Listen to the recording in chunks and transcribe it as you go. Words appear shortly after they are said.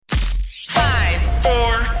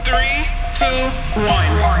What's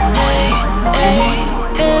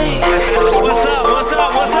up? What's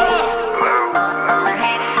up? What's up?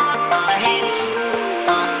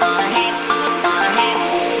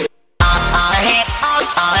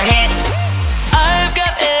 I've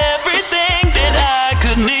got everything that I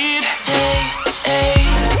could need.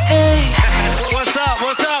 What's up?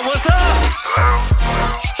 What's up? What's up?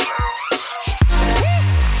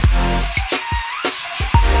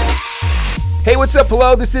 Hey, what's up?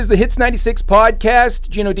 Hello, this is the Hits 96 podcast.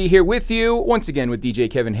 Gino D here with you, once again with DJ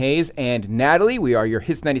Kevin Hayes and Natalie. We are your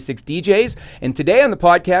Hits 96 DJs. And today on the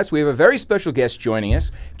podcast, we have a very special guest joining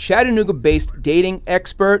us, Chattanooga-based dating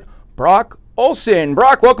expert, Brock Olson.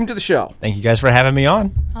 Brock, welcome to the show. Thank you guys for having me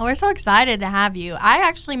on. Oh, we're so excited to have you. I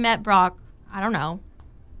actually met Brock,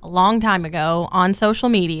 a long time ago on social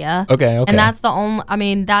media. Okay. And that's the only,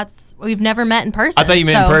 we've never met in person. I thought you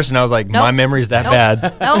meant in person. I was like, Nope. my memory's that Nope. bad.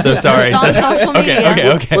 Nope. So sorry. Just on social media.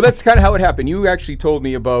 Okay. Well, that's kind of how it happened. You actually told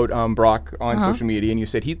me about Brock on Uh-huh. social media, and you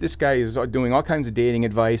said, this guy is doing all kinds of dating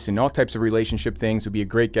advice and all types of relationship things, would be a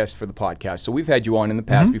great guest for the podcast. So we've had you on in the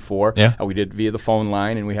past before. Yeah. We did via the phone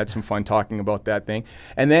line, and we had some fun talking about that thing.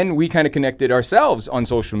 And then we kind of connected ourselves on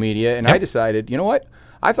social media, and I decided, you know what?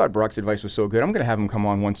 I thought Brock's advice was so good, I'm going to have him come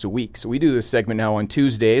on once a week. So we do this segment now on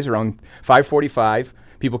Tuesdays around 5:45.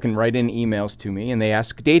 People can write in emails to me, and they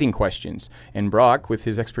ask dating questions. And Brock, with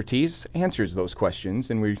his expertise, answers those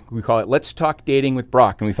questions. And we call it Let's Talk Dating with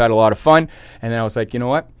Brock. And we've had a lot of fun. And then I was like, you know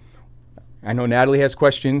what? I know Natalie has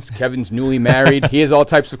questions. Kevin's newly married. He has all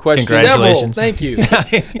types of questions. Congratulations. Thank you.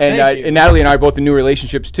 And Natalie and I are both in new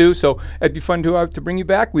relationships too, so it'd be fun to bring you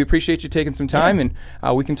back. We appreciate you taking some time, and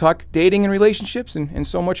we can talk dating and relationships and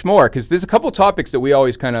so much more, because there's a couple topics that we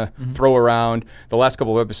always kind of throw around. The last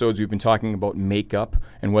couple of episodes we've been talking about makeup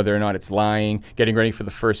and whether or not it's lying, getting ready for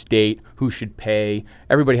the first date, who should pay.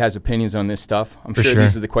 Everybody has opinions on this stuff. I'm sure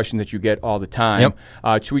these are the questions that you get all the time.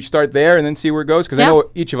 Yep. Should we start there and then see where it goes? Because I know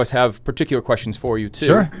each of us have particular questions for you too.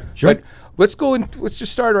 Sure. But let's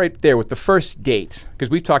just start right there with the first date,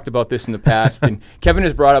 because we've talked about this in the past, and Kevin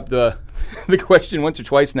has brought up the question once or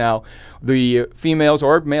twice now. The females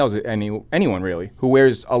or males, anyone really, who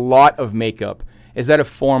wears a lot of makeup, is that a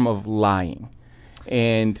form of lying?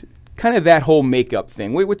 And kind of that whole makeup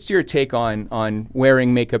thing. What's your take on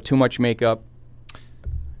wearing makeup, too much makeup?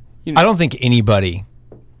 I don't think anybody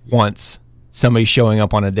wants somebody showing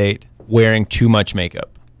up on a date wearing too much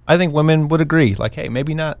makeup. I think women would agree, like, hey,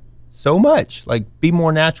 maybe not so much. Like, be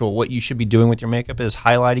more natural. What you should be doing with your makeup is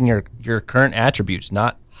highlighting your current attributes,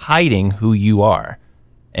 not hiding who you are.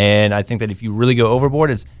 And I think that if you really go overboard,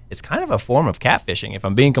 it's kind of a form of catfishing, if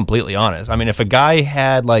I'm being completely honest. I mean, if a guy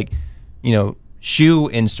had, shoe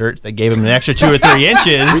inserts that gave him an extra 2 or 3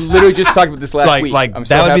 inches. We literally just talked about this last week.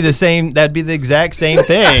 That would be the same. That'd be the exact same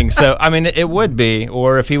thing. So I mean, it would be.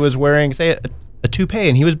 Or if he was wearing, say, a toupee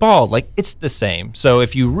and he was bald, it's the same. So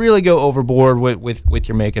if you really go overboard with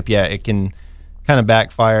your makeup, it can kind of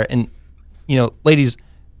backfire. And ladies,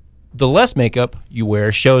 the less makeup you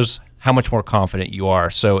wear shows how much more confident you are.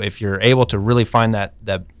 So if you're able to really find that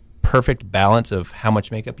perfect balance of how much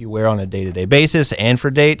makeup you wear on a day-to-day basis and for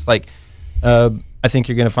dates, I think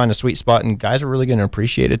you're going to find a sweet spot, and guys are really going to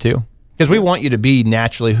appreciate it too. Because we want you to be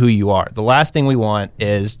naturally who you are. The last thing we want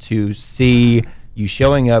is to see you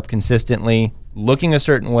showing up consistently, looking a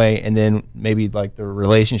certain way, and then maybe the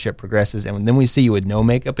relationship progresses, and then we see you with no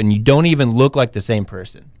makeup, and you don't even look like the same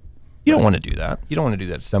person. You don't want to do that. You don't want to do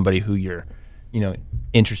that to somebody who you're,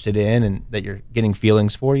 interested in and that you're getting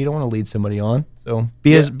feelings for. You don't want to lead somebody on. So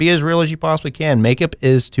be as real as you possibly can. Makeup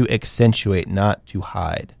is to accentuate, not to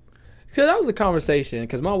hide. So that was a conversation,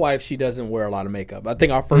 because my wife, she doesn't wear a lot of makeup. I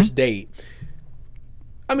think our first date,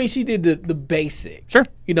 she did the basic. Sure.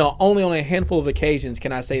 Only on a handful of occasions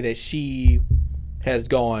can I say that she has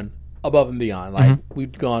gone above and beyond.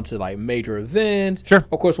 We've gone to major events. Sure.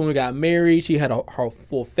 Of course, when we got married, she had her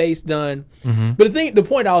full face done. But the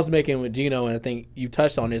point I was making with Gino, and I think you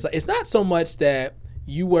touched on, is it's not so much that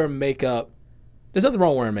you wear makeup. There's nothing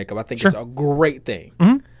wrong with wearing makeup. I think it's a great thing.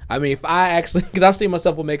 If because I've seen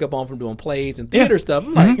myself with makeup on from doing plays and theater stuff.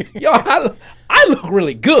 I'm like, yo, I look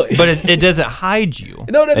really good. But it doesn't hide you.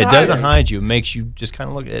 No, it doesn't hide you. It makes you just kind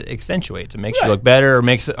of look, it accentuates. It makes you look better, or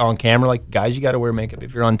makes it on camera. Guys, you got to wear makeup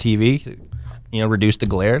if you're on TV. Reduce the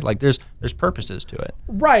glare. There's purposes to it.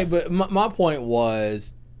 Right, but my point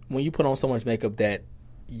was, when you put on so much makeup that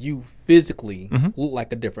you physically look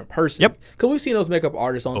like a different person. Yep. Because we've seen those makeup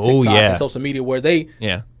artists on TikTok and social media where they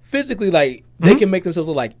physically, they can make themselves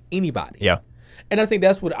look like anybody. Yeah. And I think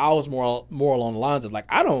that's what I was more along the lines of,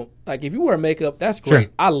 I don't, if you wear makeup, that's great.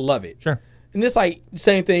 Sure. I love it. Sure. And it's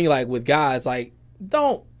same thing with guys,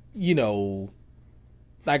 don't,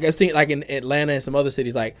 like I've seen like in Atlanta and some other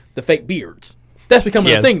cities, like the fake beards. That's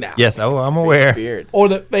becoming a thing now. Yes, I'm aware. Beard. Or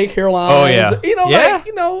the fake hairlines. Oh, yeah. You know, Yeah. like,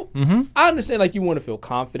 you know, I understand like you want to feel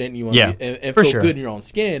confident, you want Yeah, to be, and for feel sure. good in your own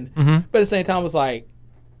skin. But at the same time, it's like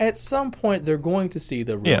at some point they're going to see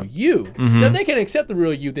the real you. Now, if they can accept the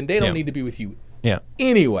real you, then they don't Yeah. need to be with you Yeah,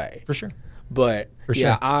 anyway. for sure. But For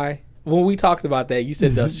yeah, sure. when we talked about that, you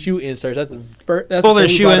said the shoe inserts. That's Well,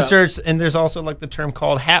 there's shoe inserts, and there's also like the term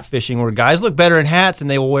called hat fishing, where guys look better in hats, and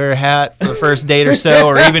they will wear a hat for the first date or so,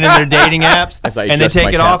 or even in their dating apps, As I and they adjust take my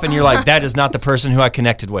it cap. off, and you're like, that is not the person who I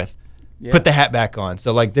connected with. Yeah. Put the hat back on.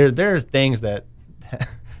 So like there are things that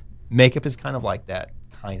makeup is kind of like that.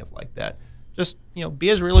 Just be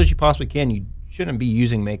as real as you possibly can. You shouldn't be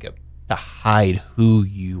using makeup to hide who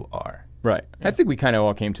you are. Right. I think we kind of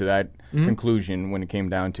all came to that conclusion when it came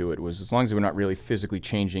down to it, was as long as we're not really physically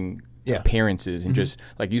changing appearances and just,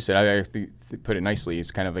 like you said, I put it nicely,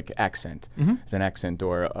 it's kind of like accent. It's an accent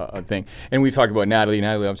or a thing. And we've talked about Natalie.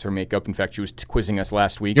 Natalie loves her makeup. In fact, she was quizzing us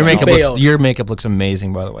last week. Your on makeup looks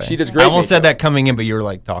amazing, by the way. She does great I almost said makeup. that coming in, but you were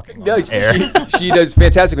like talking. No, on air. she does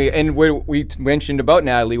fantastically. And what we mentioned about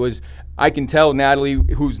Natalie was, I can tell Natalie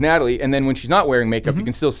who's Natalie, and then when she's not wearing makeup, you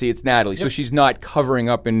can still see it's Natalie. So she's not covering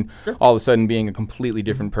up and all of a sudden being a completely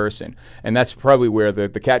different person. And that's probably where the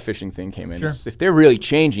catfishing thing came in. Sure. If they're really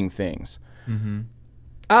changing things.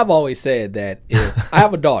 I've always said that if I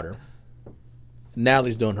have a daughter,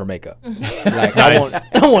 Natalie's doing her makeup. Like Nice.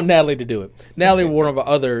 I want Natalie to do it. Natalie, one of our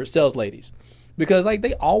other sales ladies, because like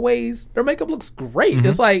their makeup looks great.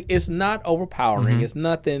 It's like it's not overpowering. It's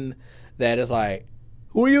nothing that is like,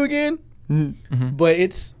 who are you again? But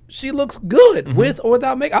she looks good with or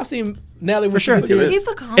without makeup. I've seen Natalie with sure. materials. Keep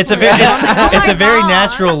the compliment. It's a very, Oh it's my a very God.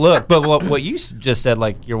 natural look. But what you just said,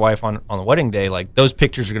 like your wife on the wedding day, like those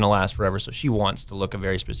pictures are going to last forever. So she wants to look a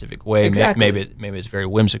very specific way. Exactly. Maybe it's very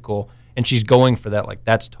whimsical, and she's going for that. Like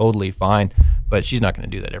that's totally fine. But she's not going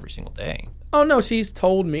to do that every single day. Oh no, she's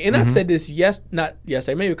told me, and I said this not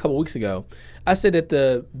yesterday, maybe a couple weeks ago. I said that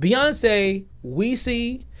the Beyonce we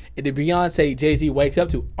see and the Beyonce Jay-Z wakes up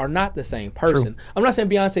to are not the same person. I'm not saying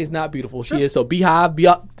Beyonce's not beautiful. She is. So be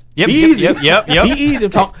easy. Yep. Be easy.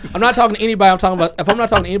 I'm not talking to anybody. I'm talking about if I'm not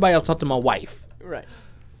talking to anybody, I'm talking to my wife. Right.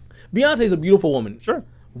 Beyonce's a beautiful woman, Sure.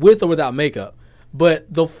 with or without makeup.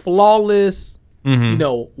 But the flawless,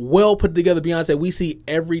 well put together Beyonce we see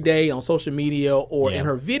every day on social media or in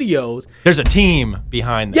her videos. There's a team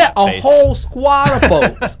behind that. Yeah, a face. whole squad of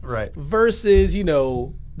folks. Right. Versus,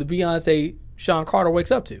 the Beyonce Sean Carter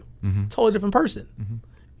wakes up to. Totally different person.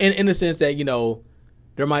 In the sense that,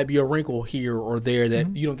 there might be a wrinkle here or there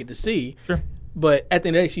that you don't get to see. Sure. But at the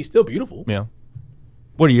end of the day, she's still beautiful. Yeah.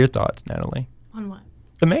 What are your thoughts, Natalie? On what?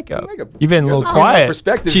 The makeup. makeup. You've been a little Yeah. quiet.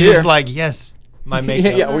 Perspective She's here. just like, yes, my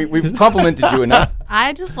makeup. Yeah, we've complimented you enough.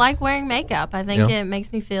 I just like wearing makeup. I think Yeah. it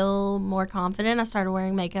makes me feel more confident. I started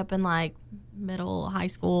wearing makeup in like middle high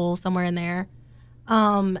school, somewhere in there.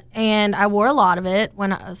 And I wore a lot of it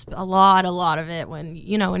when a lot of it when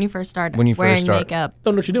you first started When you first wearing start. makeup.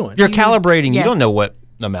 Don't know what you're doing. You're calibrating. You Yes. don't know what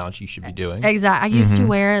amount you should be doing. Exactly. I used to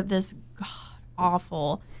wear this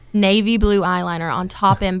awful navy blue eyeliner on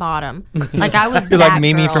top and bottom. Like I was You're that like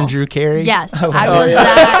Mimi girl. from Drew Carey. Yes, I was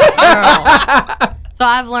that girl. So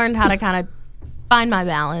I've learned how to kind of find my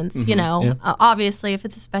balance. Yeah. Obviously, if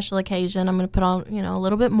it's a special occasion, I'm going to put on a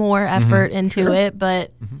little bit more effort into it.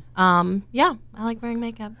 But yeah, I like wearing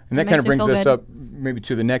makeup. And that kind of brings us up maybe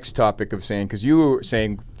to the next topic of saying, because you were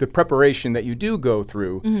saying the preparation that you do go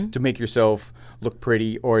through to make yourself look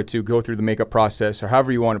pretty or to go through the makeup process or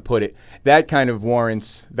however you want to put it, that kind of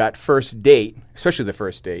warrants that first date, especially the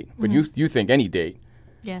first date, but you think any date,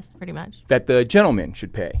 Yes, pretty much. that the gentleman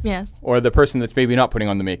should pay. Yes. Or the person that's maybe not putting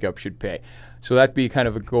on the makeup should pay. So that'd be kind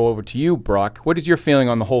of a go over to you, Brock. What is your feeling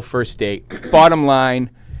on the whole first date? Bottom line,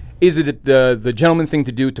 is it the gentleman thing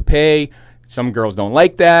to do to pay? Some girls don't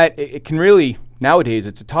like that. It can really, nowadays,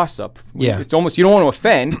 it's a toss-up. Yeah. It's almost, you don't want to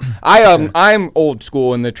offend. I'm old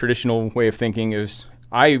school in the traditional way of thinking is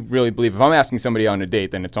I really believe if I'm asking somebody on a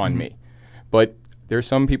date, then it's on me. But there's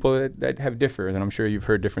some people that have differed, and I'm sure you've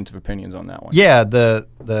heard difference of opinions on that one. Yeah,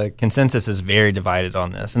 the consensus is very divided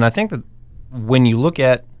on this. And I think that when you look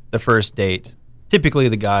at the first date, typically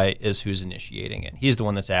the guy is who's initiating it. He's the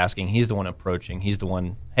one that's asking. He's the one approaching. He's the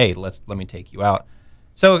one, hey, let me take you out.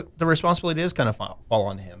 So the responsibility is kind of fall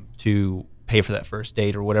on him to pay for that first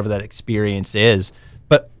date or whatever that experience is.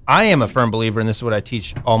 But I am a firm believer, and this is what I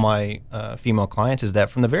teach all my female clients, is that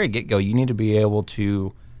from the very get-go, you need to be able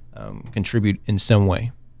to contribute in some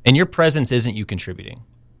way. And your presence isn't you contributing.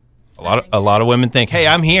 A lot of women think, hey,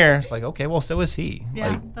 I'm here. It's like, okay, well, so is he. Yeah,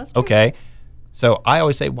 Like, that's true. okay. So I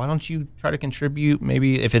always say, why don't you try to contribute?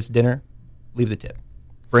 Maybe if it's dinner, leave the tip.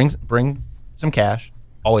 bring some cash.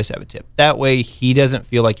 Always have a tip. That way, he doesn't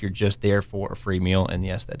feel like you're just there for a free meal. And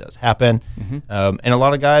yes, that does happen. And a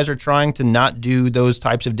lot of guys are trying to not do those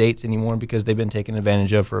types of dates anymore because they've been taken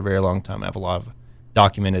advantage of for a very long time. I have a lot of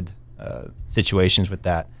documented situations with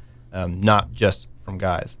that, not just from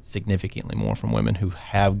guys, significantly more from women who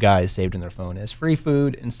have guys saved in their phone as free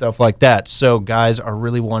food and stuff like that. So guys are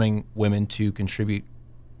really wanting women to contribute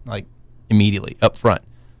like immediately up front.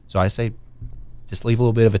 So I say just leave a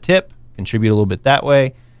little bit of a tip, contribute a little bit that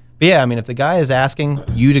way. But yeah, I mean, if the guy is asking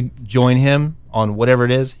you to join him on whatever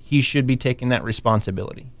it is, he should be taking that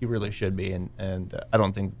responsibility. He really should be. And I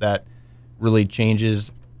don't think that really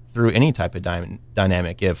changes through any type of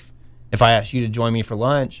dynamic. If I ask you to join me for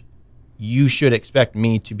lunch, you should expect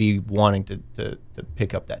me to be wanting to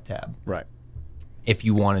pick up that tab. Right. If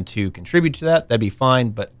you wanted to contribute to that, that'd be fine,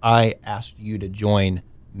 but I asked you to join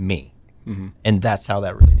me. And that's how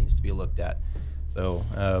that really needs to be looked at. So,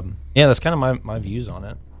 yeah, that's kind of my views on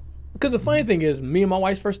it. Because the funny thing is, me and my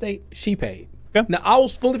wife's first date, she paid. Okay. Now, I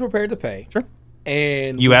was fully prepared to pay. Sure.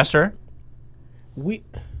 And You asked her? we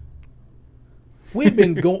had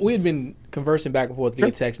been conversing back and forth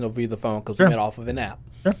via text and via the phone because we met off of an app.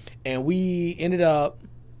 Sure. And we ended up,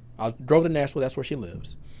 I drove to Nashville, that's where she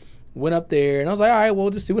lives. Went up there, and I was like, all right,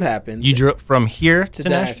 we'll just see what happens. You drove from here to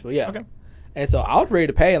Nashville, yeah. Okay. And so I was ready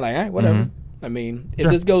to pay, like, all right, whatever. I mean, if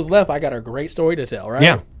this goes left, I got a great story to tell, right?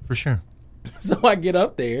 Yeah, for sure. So I get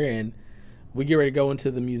up there, and we get ready to go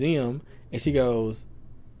into the museum, and she goes,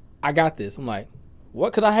 I got this. I'm like,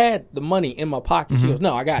 what? Because I had the money in my pocket. She goes,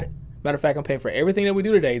 no, I got it. Matter of fact, I'm paying for everything that we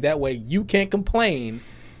do today. That way you can't complain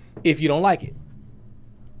if you don't like it.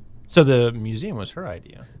 So the museum was her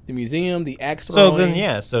idea. The museum, the axe So throwing. then,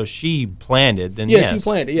 yeah, so she planned it. Then Yeah, yes. she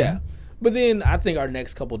planned it, yeah. But then I think our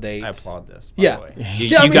next couple dates. I applaud this, by Yeah. the way. You,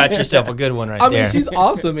 She- I you mean- got yourself a good one right I there. mean, she's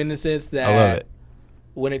awesome in the sense that I love it.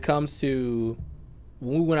 when it comes to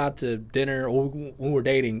when we went out to dinner or when we were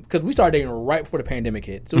dating, because we started dating right before the pandemic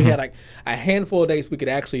hit. So we had like a handful of dates we could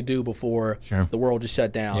actually do before Sure. the world just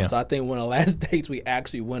shut down. Yeah. So I think one of the last dates we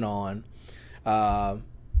actually went on,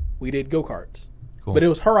 we did go-karts. Cool. But it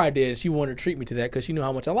was her idea. She wanted to treat me to that because she knew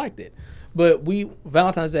how much I liked it. But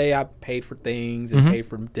Valentine's Day, I paid for things and paid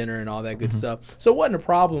for dinner and all that good stuff. So it wasn't a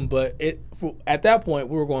problem. But at that point,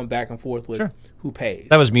 we were going back and forth with who pays.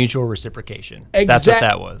 That was mutual reciprocation. That's what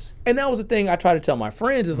that was. And that was the thing I try to tell my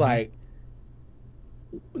friends is like,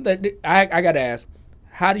 that I got to ask,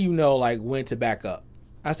 how do you know like when to back up?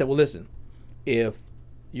 I said, well, listen, if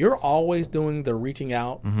you're always doing the reaching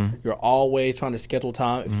out, you're always trying to schedule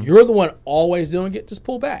time. If you're the one always doing it, just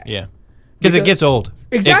pull back. Yeah. Because it gets old.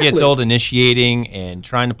 Exactly. It gets old initiating and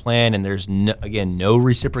trying to plan, and there's, no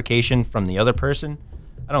reciprocation from the other person.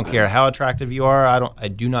 I don't care how attractive you are. I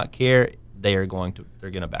do not care. They're going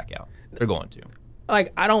to back out. They're going to.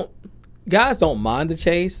 Like, guys don't mind the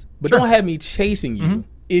chase, but don't have me chasing you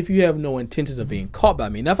if you have no intentions of being caught by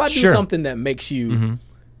me. Now, if I do something that makes you,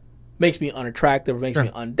 makes me unattractive or makes me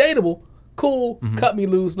undateable, cool, cut me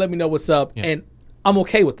loose, let me know what's up, and I'm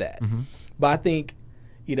okay with that. But I think,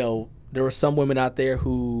 there were some women out there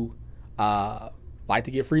who like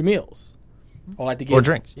to get free meals. Or like to get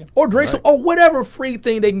drinks. Yeah. Or drinks, or whatever free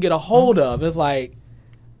thing they can get a hold of. It's like,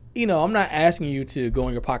 I'm not asking you to go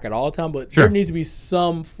in your pocket all the time, but there needs to be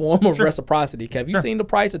some form of reciprocity. Have you seen the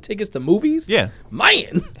price of tickets to movies? Yeah.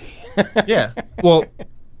 Man. Yeah. Well,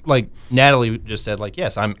 like Natalie just said, like,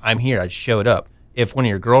 yes, I'm here. I showed up. If one of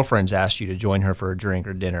your girlfriends asked you to join her for a drink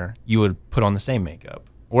or dinner, you would put on the same makeup.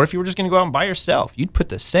 Or if you were just going to go out and by yourself, you'd put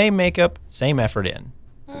the same makeup, same effort in.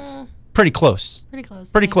 Pretty close.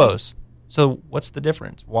 Pretty close. So what's the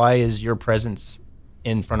difference? Why is your presence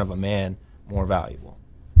in front of a man more valuable?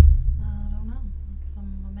 I don't know. Because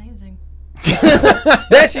I'm amazing.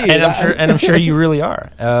 That she is. And I'm sure you really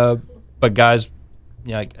are. But guys,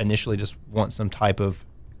 like initially just want some type of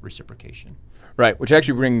reciprocation. Right, which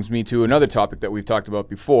actually brings me to another topic that we've talked about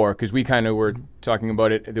before, because we kind of were talking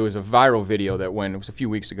about it. There was a viral video that went, it was a few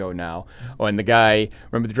weeks ago now, and the guy,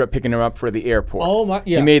 remember picking him up for the airport. Oh, my,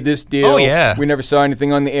 yeah. He made this deal. Oh, yeah. We never saw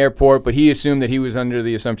anything on the airport, but he assumed that he was under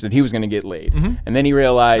the assumption that he was going to get laid. And then he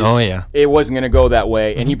realized it wasn't going to go that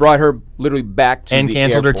way, and he brought her literally back to the airport. And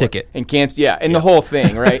canceled her ticket. And the whole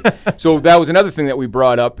thing, right? So that was another thing that we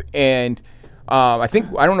brought up, and I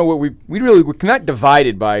don't know what we're not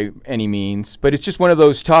divided by any means, but it's just one of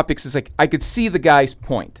those topics. It's like I could see the guy's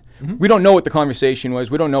point. We don't know what the conversation was.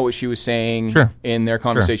 We don't know what she was saying in their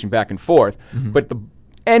conversation back and forth. But at the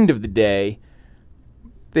end of the day,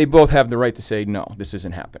 they both have the right to say, no, this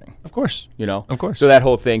isn't happening. Of course. You know, Of course. So that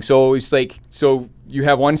whole thing. So it's like, so you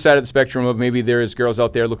have one side of the spectrum of maybe there's girls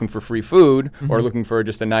out there looking for free food or looking for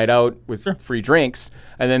just a night out with free drinks,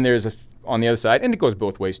 and then there's on the other side, and it goes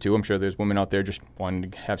both ways too. I'm sure there's women out there just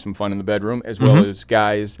wanting to have some fun in the bedroom, as well as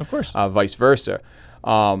guys, Of course. Vice versa.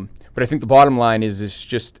 But I think the bottom line is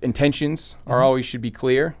just intentions are always should be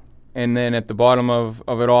clear, and then at the bottom of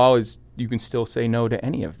it all is you can still say no to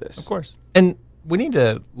any of this. Of course. And we need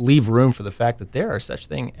to leave room for the fact that there are such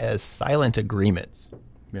thing as silent agreements.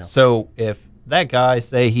 Yeah. So if that guy,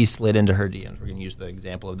 say he slid into her DMs, we're going to use the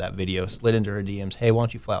example of that video, slid into her DMs, hey, why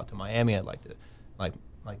don't you fly out to Miami? I'd like to, like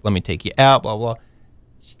let me take you out, blah, blah.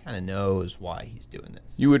 She kind of knows why he's doing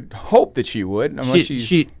this. You would hope that she would, unless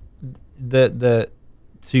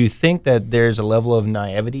To think that there's a level of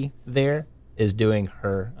naivety there is doing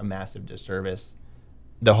her a massive disservice,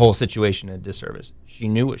 the whole situation a disservice. She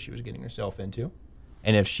knew what she was getting herself into,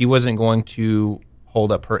 and if she wasn't going to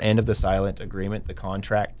hold up her end of the silent agreement, the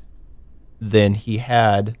contract, then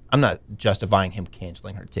I'm not justifying him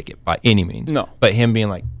canceling her ticket by any means. No. But him being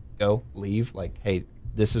like, go, leave, like, hey,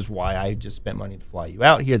 this is why I just spent money to fly you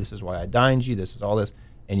out here, this is why I dined you, this is all this,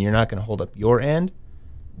 and you're not going to hold up your end,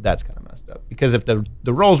 that's kind of messed up. Because if the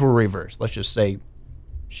roles were reversed, let's just say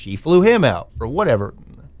she flew him out for whatever,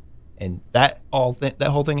 and that whole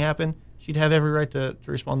thing happened, she'd have every right to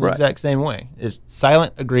respond the exact same way.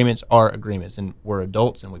 Silent agreements are agreements, and we're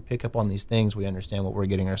adults, and we pick up on these things. We understand what we're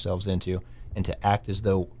getting ourselves into, and to act as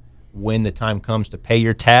though when the time comes to pay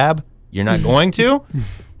your tab, you're not going to,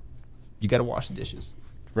 you got to wash the dishes.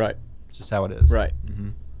 Right. It's just how it is. Right.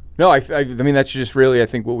 No, I mean, that's just really, I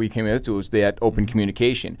think, what we came into was that open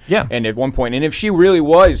communication. Yeah. And at one point, and if she really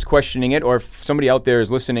was questioning it, or if somebody out there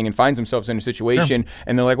is listening and finds themselves in a situation,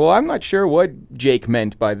 and they're like, well, I'm not sure what Jake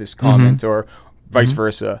meant by this comment, or vice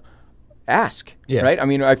versa, ask. Yeah. Right? I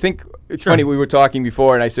mean, I think it's funny, we were talking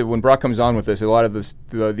before, and I said when Brock comes on with us, a lot of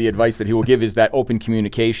the advice that he will give is that open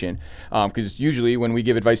communication. Because usually when we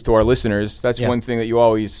give advice to our listeners, that's one thing that you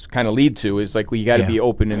always kind of lead to is like, well, you got to be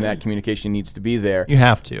open, and that communication needs to be there. You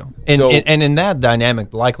have to. And in that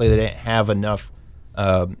dynamic, likely they didn't have enough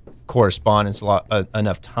correspondence,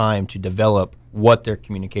 enough time to develop what their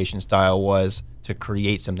communication style was to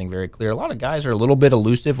create something very clear. A lot of guys are a little bit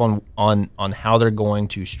elusive on how they're going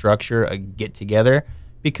to structure a get together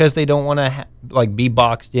because they don't want to be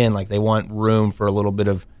boxed in. Like they want room for a little bit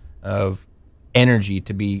of energy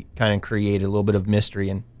to be kind of created, a little bit of mystery,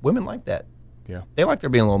 and women like that. Yeah, they like there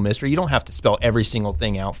being a little mystery. You don't have to spell every single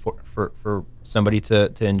thing out for somebody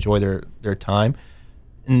to enjoy their time.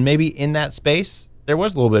 And maybe in that space there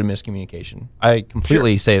was a little bit of miscommunication. I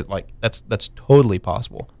completely say it like that's totally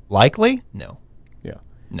possible. Likely, no. Yeah.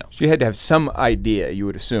 No. So you had to have some idea, you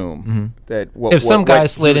would assume, that if some guy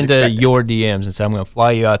slid into expecting. your DMs and said, I'm going to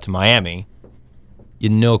fly you out to Miami, you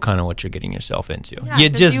know kind of what you're getting yourself into. Yeah, you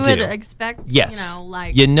 'cause just you do. would expect, Yes. you know,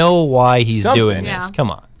 you know why he's Something. doing Yeah. this.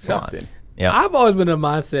 Come on. Something. Yeah. I've always been in the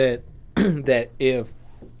mindset that if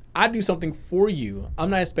I do something for you, I'm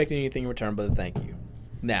not expecting anything in return but a thank you.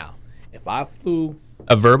 Now, if I flew...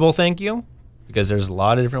 A verbal thank you? Because there's a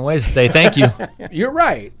lot of different ways to say thank you. You're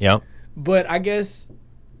right. Yep. But I guess...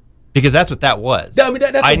 Because that's what that was. I mean,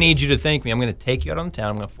 that's I what- need you to thank me. I'm going to take you out on town.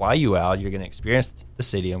 I'm going to fly you out. You're going to experience the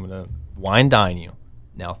city. I'm going to wine dine you.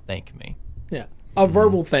 Now thank me. Yeah. A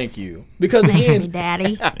verbal thank you. Because Thank me, again...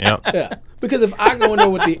 Daddy. Yep. Yeah. Because if I go in there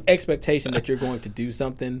with the expectation that you're going to do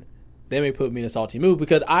something, they may put me in a salty mood.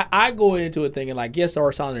 Because I go into it thinking like, yes, there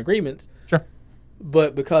are silent agreements. Sure.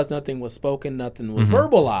 But because nothing was spoken, nothing was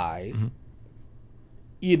verbalized,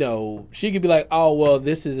 you know, she could be like, "Oh, well,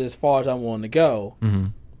 this is as far as I'm willing to go."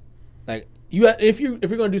 Like if you're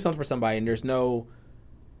going to do something for somebody and there's no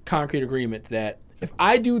concrete agreement that if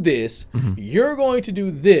I do this, you're going to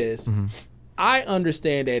do this. I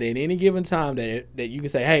understand that at any given time that you can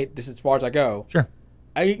say, "Hey, this is as far as I go." Sure.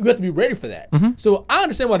 You have to be ready for that. So I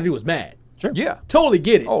understand why the dude was mad. Sure. Yeah. Totally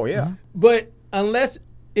get it. Oh, yeah. But unless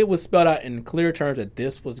it was spelled out in clear terms that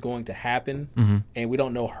this was going to happen, and we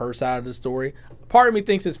don't know her side of the story, part of me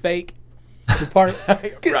thinks it's fake. The part,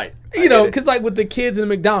 Right. You know, because like with the kids in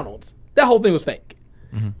McDonald's, that whole thing was fake.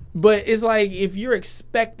 But it's like if you're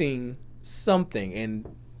expecting something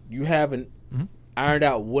and you haven't ironed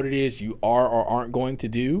out what it is you are or aren't going to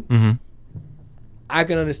do, I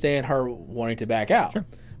can understand her wanting to back out. Sure.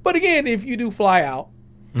 But again, if you do fly out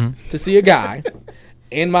to see a guy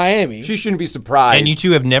in Miami, She shouldn't be surprised. And you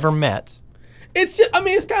two have never met. it's just, I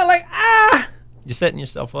mean, it's kind of like, You're setting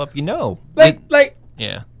yourself up. You know. like,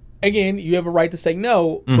 Yeah. again, you have a right to say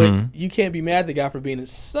no, but you can't be mad at the guy for being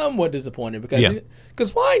somewhat disappointed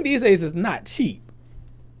because flying these days is not cheap.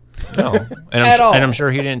 No, and At all. I'm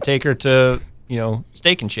sure he didn't take her to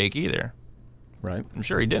Steak and Shake either. Right. I'm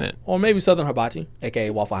sure he didn't. Or maybe Southern Hibachi, aka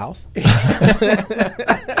Waffle House.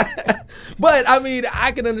 But I mean,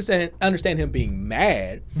 I can understand him being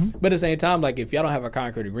mad, but at the same time, like if y'all don't have a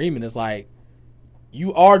concrete agreement, it's like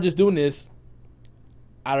you are just doing this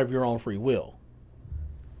out of your own free will.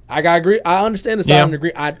 I agree. I understand the silent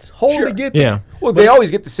agree. I totally get that. Yeah. Well, they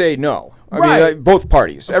always get to say no. I mean, Right. both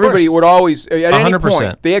parties. Everybody would always, at any 100%.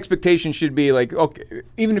 point, the expectation should be like, okay,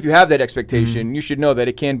 even if you have that expectation, you should know that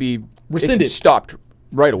it can be Rescinded. stopped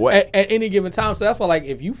right away. At any given time. So that's why, like,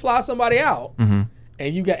 if you fly somebody out and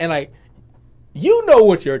you got, and like, you know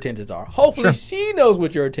what your intentions are. Hopefully, she knows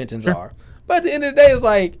what your intentions are. But at the end of the day, it's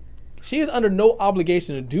like she is under no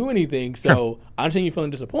obligation to do anything. So I understand you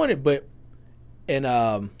feeling disappointed, but in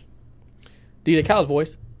DJ Khaled's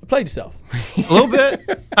voice, you played yourself. A little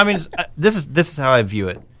bit. I mean, this is how I view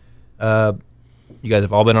it. You guys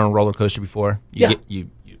have all been on a roller coaster before. You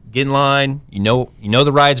get in line. You know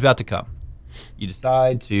the ride's about to come. You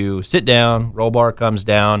decide to sit down. Roll bar comes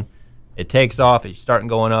down. It takes off. It's starting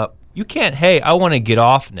going up. You can't. Hey, I want to get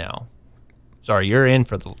off now. Sorry, you're in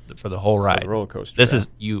for the whole ride. The roller coaster. This is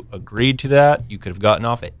you agreed to that. You could have gotten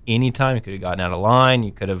off at any time. You could have gotten out of line.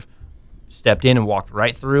 You could have stepped in and walked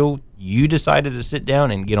right through. You decided to sit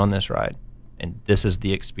down and get on this ride, and this is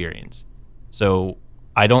the experience. So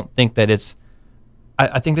I don't think that it's.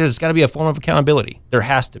 I think there's got to be a form of accountability. There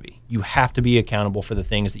has to be. You have to be accountable for the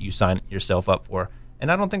things that you sign yourself up for.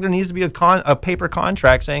 And I don't think there needs to be a paper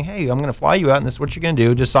contract saying, hey, I'm going to fly you out and this is what you're going to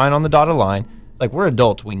do. Just sign on the dotted line. Like, we're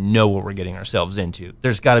adults. We know what we're getting ourselves into.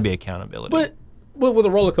 There's got to be accountability. But with a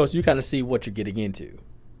roller coaster, you kind of see what you're getting into.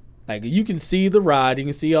 Like, you can see the ride. You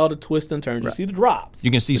can see all the twists and turns. You see the drops. You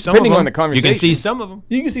can see some depending of them. on the conversation. You can see some of them.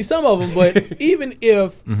 You can see some of them, but even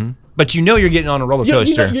if But you know you're getting on a roller You- you know-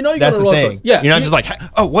 coaster. you know you're That's on a roller the coaster. thing. Yeah, You're not you- just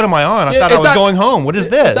like, oh, what am I on? I Yeah, thought I it's was not- going home. What is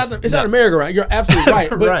this? It's not a merry-go-round. You're absolutely right.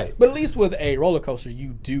 But, Right. but at least with a roller coaster, you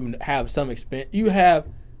do have some expense. You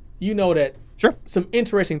know that Sure. some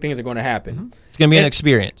interesting things are going to happen. It's going to be an And-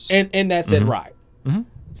 experience. And that's Mm-hmm. it, right?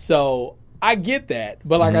 So I get that,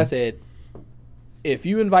 but like I said, if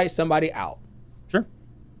you invite somebody out, Sure.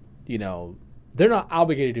 they're not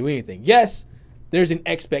obligated to do anything. Yes, there's an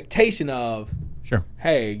expectation of, Sure.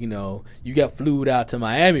 hey, you got flued out to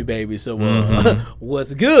Miami, baby. So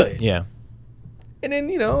what's good? Yeah. And then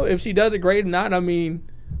if she does it great or not, I mean,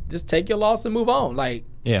 just take your loss and move on. Like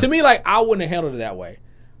Yeah. to me, like I wouldn't have handled it that way.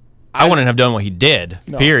 I wouldn't have done what he did.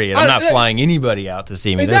 Period. I'm not I- flying anybody out to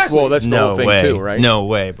see me. Exactly. Well, that's the no whole thing way. too, right? No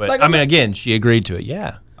way. But Like, I I'm mean, not- again, she agreed to it.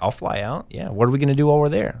 Yeah, I'll fly out. Yeah. What are we going to do while we're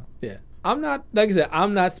there? Yeah, I'm not, like I said,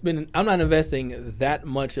 I'm not investing that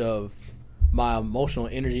much of my emotional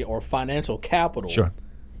energy or financial capital Sure.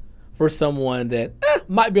 for someone that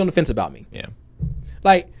might be on the fence about me. Yeah.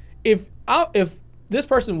 Like if this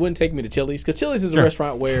person wouldn't take me to Chili's, because Chili's is a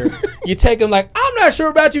restaurant where you take them like, I'm not sure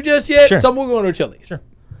about you just yet, Sure. so I'm going to Chili's. Sure.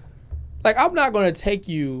 Like I'm not going to take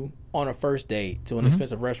you on a first date to an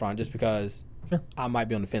expensive restaurant just because I might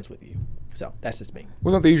be on the fence with you. So that's just me.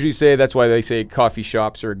 Well, don't they usually say that's why they say coffee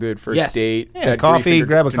shops are a good first Yes. date? Yeah, that coffee, brief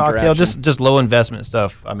grab a cocktail, interaction. just low investment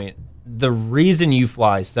stuff. I mean, the reason you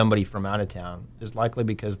fly somebody from out of town is likely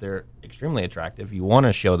because they're extremely attractive. You want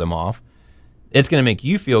to show them off. It's going to make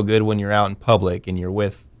you feel good when you're out in public and you're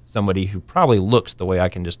with somebody who probably looks the way I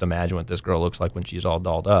can just imagine what this girl looks like when she's all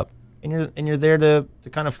dolled up. And you're there to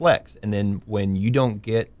kind of flex. And then when you don't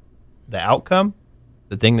get the outcome,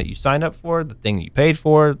 the thing that you signed up for, the thing that you paid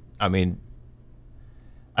for, I mean,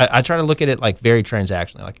 I try to look at it like very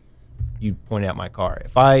transactionally. Like you pointed out my car.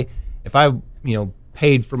 If I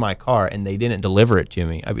paid for my car and they didn't deliver it to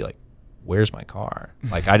me, I'd be like, where's my car?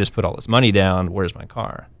 Like I just put all this money down. Where's my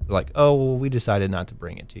car? They're like, oh, well, we decided not to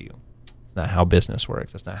bring it to you. It's not how business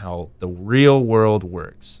works. That's not how the real world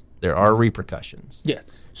works. There are repercussions.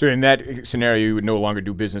 Yes. So in that scenario, you would no longer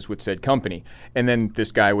do business with said company, and then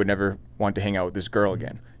this guy would never want to hang out with this girl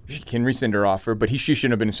again. She can rescind her offer, but she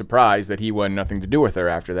shouldn't have been surprised that he wanted nothing to do with her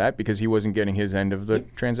after that because he wasn't getting his end of the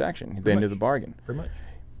transaction, the end of the bargain. Pretty much.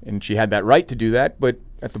 And she had that right to do that, but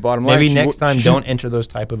at the bottom line, Maybe she next time she- don't enter those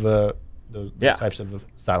type of those Yeah. types of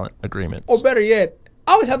silent agreements. Or better yet,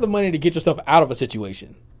 always have the money to get yourself out of a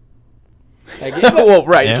situation. Like, well,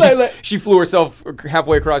 right. Yeah. Like- She flew herself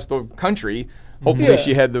halfway across the country. Hopefully, Yeah.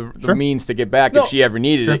 she had the Sure. means to get back No. if she ever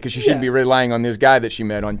needed it, because she shouldn't Yeah. be relying on this guy that she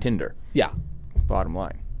met on Tinder. yeah. Bottom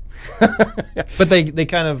line. But they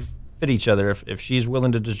kind of fit each other. If she's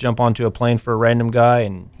willing to just jump onto a plane for a random guy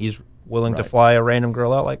and he's willing to Right. fly a random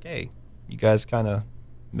girl out, like, hey, you guys kind of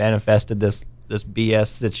manifested this this BS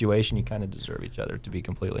situation, you kind of deserve each other. To be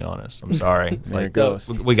completely honest, I'm sorry. There it goes.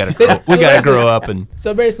 We gotta grow up and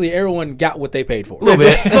So basically, everyone got what they paid for. a little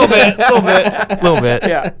bit.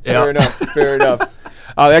 Yeah, fair enough. Fair enough.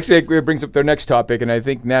 Actually, it brings up their next topic, and I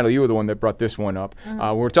think, Natalie, you were the one that brought this one up.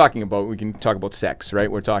 We're talking about, we can talk about sex,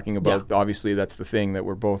 right? We're talking about, obviously, that's the thing that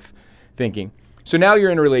we're both thinking. So now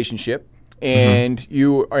you're in a relationship, and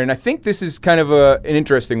and I think this is kind of an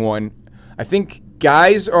interesting one. I think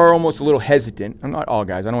guys are almost a little hesitant. I'm not all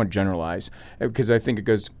guys. I don't want to generalize, because I think it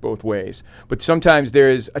goes both ways. But sometimes there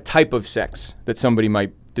is a type of sex that somebody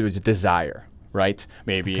there's a desire. Right?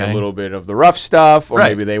 Maybe a little bit of the rough stuff, or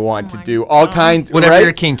maybe they want to do all kinds. Whatever right?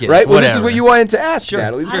 your kink is. Right? Well, this is whatever. what you wanted to ask,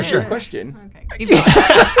 Natalie. This I is your did. question. Okay. Keep going.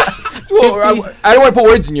 Well, I don't want to put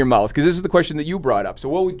words in your mouth, because this is the question that you brought up. So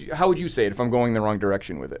how would you say it if I'm going the wrong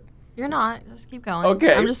direction with it? You're not. Just keep going.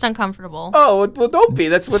 Okay. I'm just uncomfortable. Oh, well, don't be.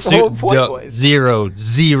 That's what the whole point was. Zero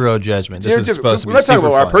judgment. This is supposed to be We're not talking super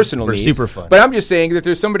about our fun. personal We're needs. super fun. But I'm just saying that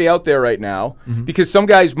there's somebody out there right now, because some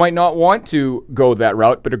guys might not want to go that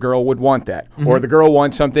route, but a girl would want that. Or the girl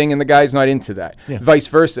wants something and the guy's not into that. Vice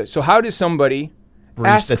versa. So how does somebody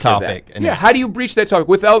ask the for topic that? and Yeah, ask. how do you breach that topic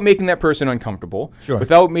without making that person uncomfortable, Sure.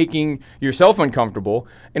 without making yourself uncomfortable,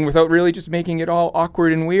 and without really just making it all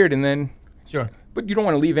awkward and weird, and then... Sure. But you don't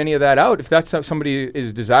want to leave any of that out if that's how somebody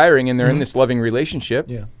is desiring and they're in this loving relationship.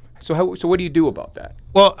 Yeah. So what do you do about that?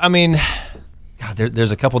 Well, I mean, God,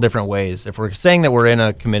 there's a couple different ways. If we're saying that we're in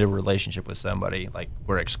a committed relationship with somebody, like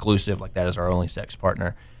we're exclusive, like that is our only sex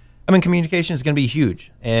partner, I mean, communication is going to be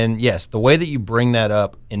huge. And yes, the way that you bring that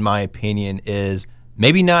up, in my opinion, is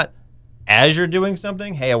maybe not as you're doing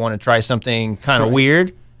something. Hey, I want to try something kind of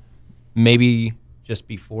weird. Maybe just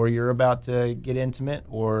before you're about to get intimate,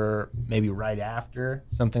 or maybe right after,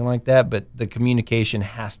 something like that. But the communication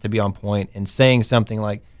has to be on point, and saying something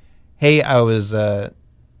like, hey, I was kind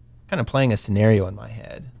of playing a scenario in my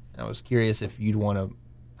head. I was curious if you'd want to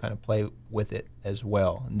kind of play with it as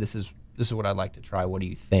well. And this is what I'd like to try. What do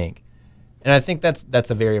you think? And I think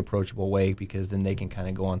that's a very approachable way, because then they can kind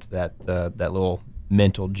of go onto that little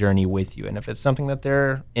mental journey with you. And if it's something that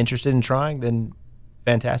they're interested in trying, then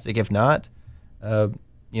fantastic. If not,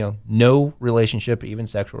 no relationship, even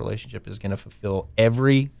sexual relationship, is going to fulfill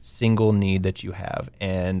every single need that you have.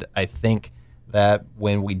 And I think that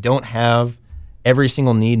when we don't have every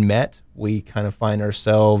single need met, we kind of find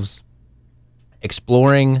ourselves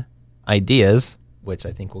exploring ideas, which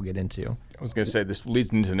I think we'll get into. I was going to say, this leads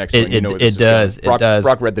into the next one. It does.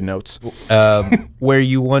 Brock read the notes. Where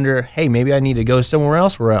you wonder, hey, maybe I need to go somewhere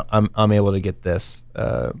else where I'm able to get this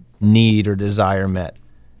need or desire met.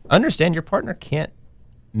 Understand your partner can't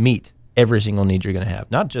meet every single need you're going to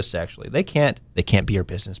have, not just sexually. They can't be your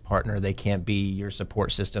business partner. They can't be your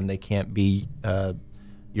support system. They can't be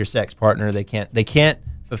your sex partner. They can't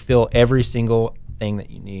fulfill every single thing that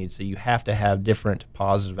you need. So you have to have different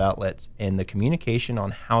positive outlets, and the communication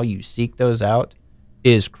on how you seek those out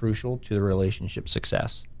is crucial to the relationship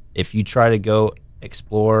success. If you try to go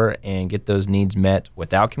explore and get those needs met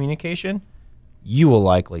without communication, you will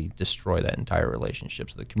likely destroy that entire relationship.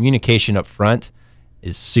 So the communication up front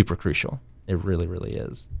is super crucial. It really, really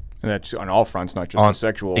is. And that's on all fronts, not just the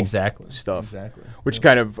sexual stuff. Exactly. Which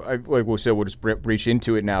kind of, like we said, we'll just breach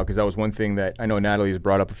into it now, because that was one thing that I know Natalie has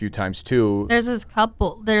brought up a few times too. There's this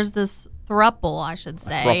throuple, I should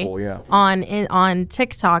say, throuple, yeah. on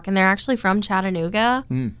TikTok, and they're actually from Chattanooga,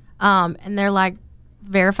 and they're like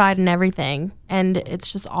verified and everything, and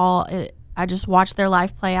it's just I just watched their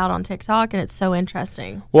life play out on TikTok, and it's so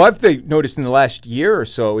interesting. Well, I've noticed in the last year or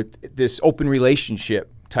so, this open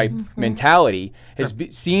relationship type mentality has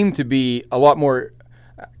seemed to be a lot more,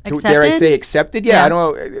 dare I say, accepted? Yeah, I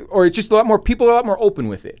don't know. Or it's just people are a lot more open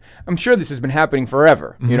with it. I'm sure this has been happening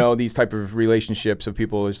forever. You know, these type of relationships of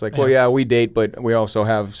people is like, well, yeah, we date, but we also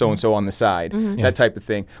have so-and-so on the side, that type of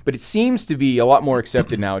thing. But it seems to be a lot more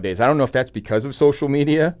accepted nowadays. I don't know if that's because of social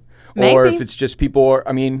media. Maybe. Or if it's just people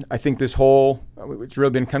I think it's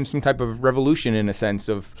really become some type of revolution in a sense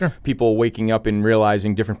of people waking up and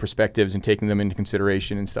realizing different perspectives and taking them into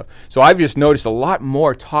consideration and stuff. So I've just noticed a lot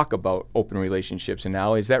more talk about open relationships. And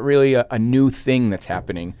now, is that really a new thing that's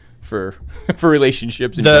happening for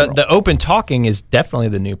relationships in general? The open talking is definitely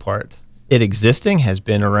the new part. It existing has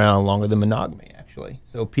been around longer than monogamy, actually.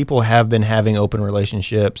 So people have been having open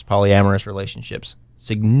relationships, polyamorous relationships,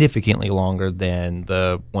 significantly longer than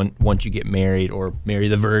the once you get married or marry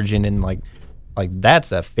the virgin, and like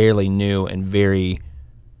that's a fairly new and very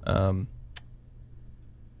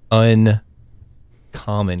uncommon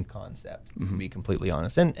concept, to be completely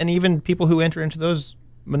honest. And even people who enter into those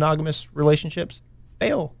monogamous relationships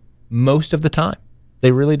fail most of the time.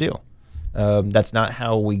 They really do. That's not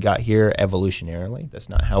how we got here evolutionarily. That's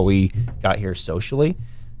not how we got here socially.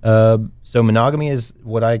 So monogamy is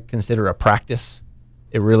what I consider a practice.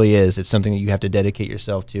 It really is. It's something that you have to dedicate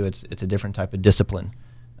yourself to. It's a different type of discipline.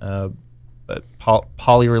 But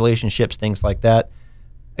poly relationships, things like that,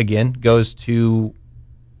 again, goes to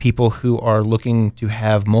people who are looking to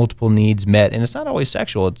have multiple needs met. And it's not always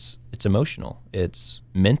sexual. It's emotional. It's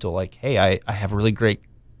mental. Like, hey, I have really great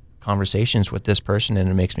conversations with this person and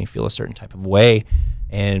it makes me feel a certain type of way.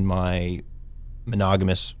 And my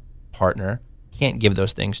monogamous partner can't give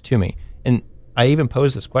those things to me. And I even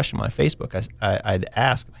posed this question on my Facebook. I'd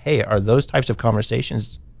ask, hey, are those types of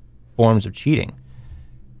conversations forms of cheating?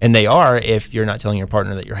 And they are if you're not telling your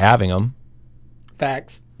partner that you're having them.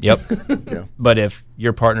 Facts. Yep. Yeah. But if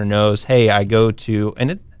your partner knows, hey, I go to,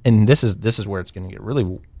 and this is where it's going to get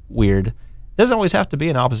really weird. It doesn't always have to be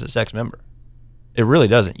an opposite sex member. It really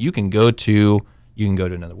doesn't. You can go to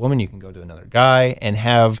another woman, you can go to another guy, and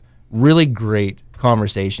have really great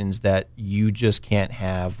conversations that you just can't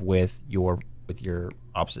have with your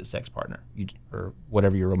opposite sex partner, or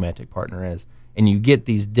whatever your romantic partner is, and you get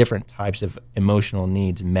these different types of emotional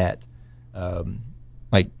needs met.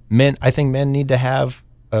 Like men, I think men need to have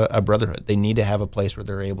a brotherhood. They need to have a place where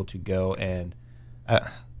they're able to go and,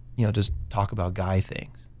 just talk about guy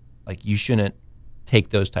things. Like, you shouldn't take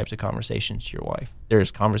those types of conversations to your wife.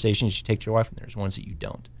 There's conversations you take to your wife, and there's ones that you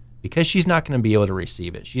don't, because she's not going to be able to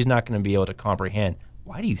receive it. She's not going to be able to comprehend.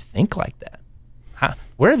 Why do you think like that?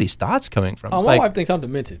 Where are these thoughts coming from? My wife thinks I'm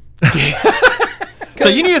demented. So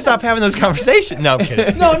you need to stop having those conversations. No, I'm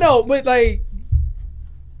kidding. No, but like,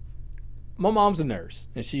 my mom's a nurse,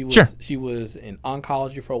 and she was in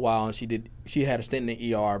oncology for a while, and she had a stint in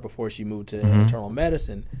the ER before she moved to internal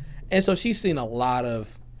medicine, and so she's seen a lot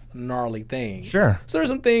of gnarly things. Sure. So there's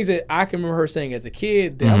some things that I can remember her saying as a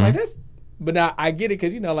kid that I'm like, but now I get it,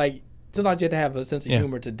 because like, sometimes you have to have a sense of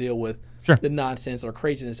humor to deal with the nonsense or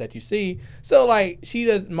craziness that you see. So like,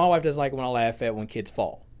 my wife doesn't like when I laugh at when kids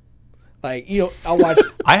fall. Like, I watch.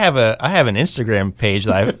 I have an Instagram page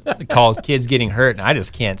that I called "Kids Getting Hurt," and I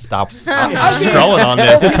just can't stop scrolling on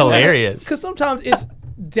this. It's hilarious. Because sometimes it's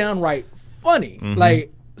downright funny.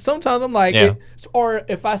 Like, sometimes I'm like, or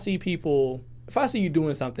if I see you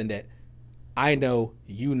doing something that I know,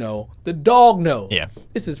 the dog knows. Yeah,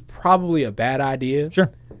 this is probably a bad idea.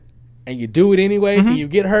 Sure. And you do it anyway, and you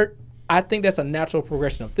get hurt. I think that's a natural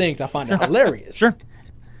progression of things. I find it hilarious. Sure.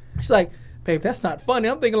 It's like, babe, that's not funny.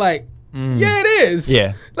 I'm thinking like, yeah, it is.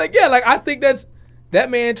 Yeah. Like, I think that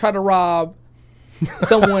man tried to rob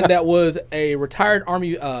someone that was a retired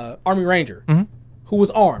Army Ranger who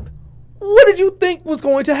was armed. What did you think was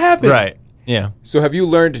going to happen? Right. Yeah. So have you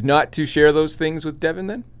learned not to share those things with Devin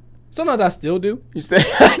then? Sometimes I still do. You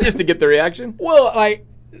just to get the reaction? Well, like,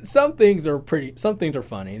 some things are funny.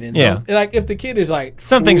 And then like, if the kid is like,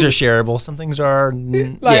 some things are shareable, some things are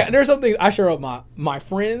there's some things I share with my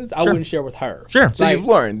friends I wouldn't share with her. Sure. So you've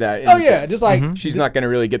learned that. Just like she's not going to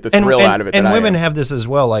really get the thrill out of it. And women have this as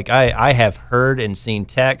well. Like, I have heard and seen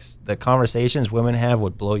texts, the conversations women have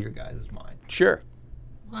would blow your guys' mind. Sure.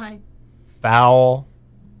 Why? Foul.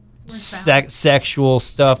 Sexual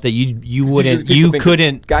stuff that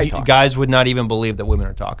guys would not even believe that women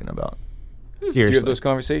are talking about. Seriously. Do you have those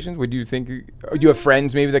conversations? Would you think you have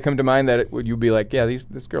friends maybe that come to mind that would you be like, yeah,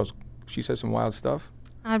 this girl, she says some wild stuff?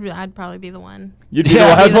 I'd probably be the one. You'd be the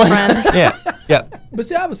wild one? Yeah. But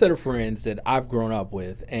see, I have a set of friends that I've grown up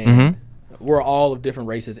with, and we're all of different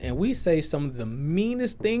races, and we say some of the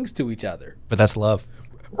meanest things to each other. But that's love.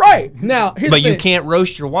 Right. Now, but you can't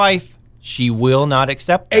roast your wife. She will not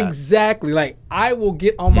accept that. Exactly. Like, I will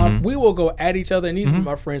get on my, we will go at each other, and these are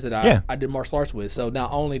my friends that I did martial arts with. So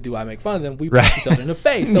not only do I make fun of them, we punch each other in the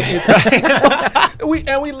face. So it's,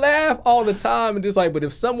 we laugh all the time, and just like, but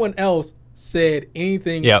if someone else said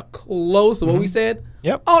anything close to what we said,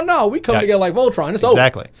 oh no, we come together like Voltron. It's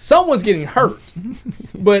over. Someone's getting hurt.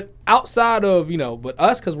 But outside of, but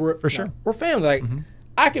us, because we're family. Like,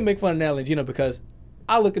 I can make fun of Natalie and Gino because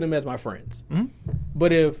I look at them as my friends.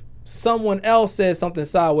 But if someone else says something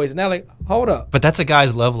sideways, and they're like, hold up. But that's a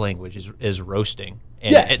guy's love language is roasting.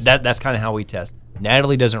 And that's kind of how we test.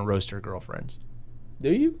 Natalie doesn't roast her girlfriends.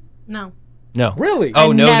 Do you? No. Really?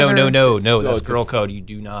 Oh, no. That's girl code. You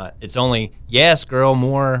do not. It's only, yes, girl,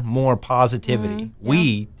 more positivity.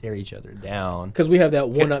 We tear each other down. Because we have that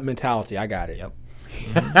one-up mentality. I got it.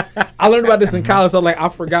 Yep. I learned about this in college, so I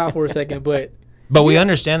forgot for a second. But we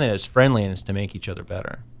understand that it's friendly and it's to make each other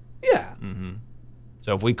better. Yeah.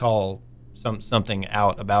 So if we call something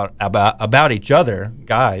out about each other,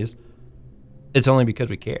 guys, it's only because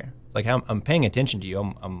we care. Like, I'm paying attention to you.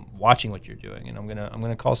 I'm watching what you're doing, and I'm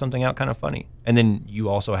gonna call something out kind of funny. And then you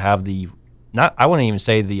also have the I wouldn't even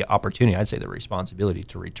say the opportunity. I'd say the responsibility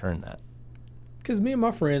to return that. Because me and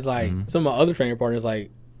my friends, like some of my other training partners, like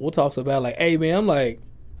we'll talk so bad, like, hey man, I'm like,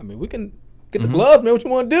 I mean, we can get the gloves, man. What you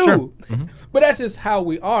want to do? Sure. But that's just how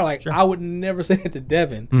we are. Like I would never say it to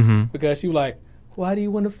Devin because she was like, why do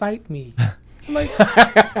you want to fight me? I'm like,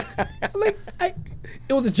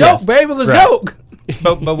 it was a joke, babe. It was a joke.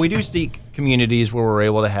 But we do seek communities where we're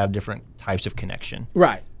able to have different types of connection.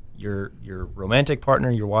 Right. Your romantic partner,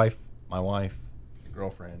 your wife, my wife, your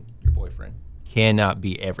girlfriend, your boyfriend cannot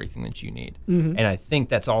be everything that you need. And I think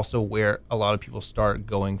that's also where a lot of people start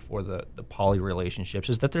going for the poly relationships,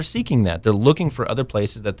 is that they're seeking that. They're looking for other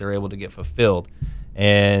places that they're able to get fulfilled.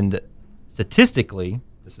 And statistically,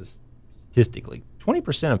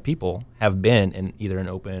 20% of people have been in either an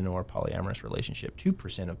open or polyamorous relationship.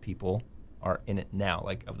 2% of people are in it now,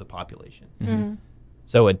 like of the population.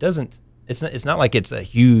 So it's not like it's a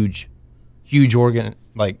huge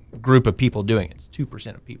group of people doing it. It's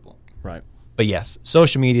 2% of people. Right. But yes,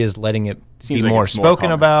 social media is letting it Seems be like more it's more spoken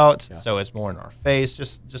common. about, Yeah. so it's more in our face,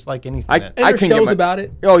 just like anything. And there's can get shows my- about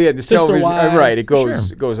it. Oh yeah, the Sister television. Wives. Right, it Sure.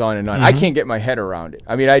 goes on and on. I can't get my head around it.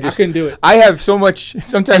 I mean, I couldn't do it. I have so much.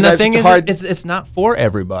 Sometimes And I the have thing such is, hard. it's not for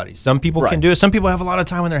everybody. Some people Right. can do it. Some people have a lot of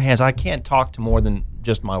time on their hands. I can't talk to more than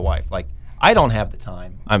just my wife. Like, I don't have the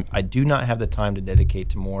time. I do not have the time to dedicate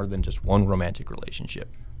to more than just one romantic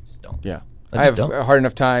relationship. Just don't. Yeah. I I have just don't. a hard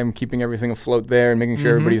enough time keeping everything afloat there and making sure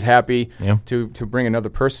everybody's happy Yeah. to bring another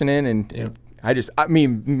person in. And I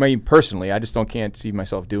mean, me personally, I just can't see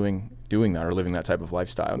myself doing that or living that type of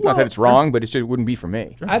lifestyle. Not that it's wrong, but it wouldn't be for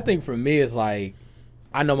me. I think for me, it's like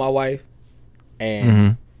I know my wife,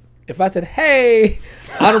 and if I said, "Hey,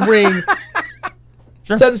 I don't bring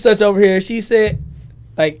such and such over here," she said,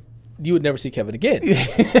 like, you would never see Kevin again.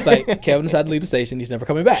 Like Kevin decided to leave the station; he's never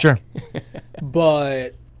coming back. Sure.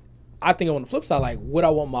 But I think on the flip side, like, would I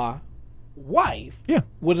want my wife Yeah.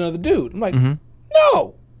 with another dude? I'm like,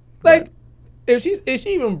 no. Like, if she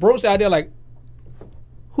even broached the idea, like,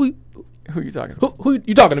 who Who are you talking about? who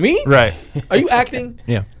you talking to me? Right. Are you acting?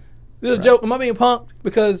 Yeah. This is a joke. Am I being punked?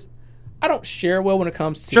 Because I don't share well when it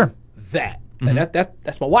comes to Sure. that. Like,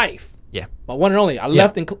 that's my wife. Yeah. My one and only.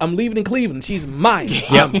 I'm leaving in Cleveland. She's mine.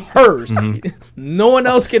 I'm hers. No one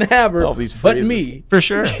else can have her All these but phrases. me. For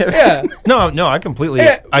sure. Yeah. No, I completely,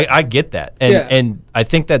 Yeah. I get that. And Yeah. and I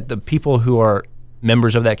think that the people who are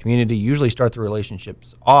members of that community usually start the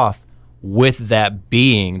relationships off with that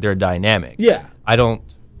being their dynamic. Yeah. I don't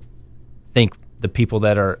think the people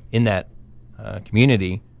that are in that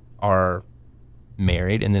community are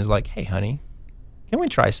married and then like, hey, honey, can we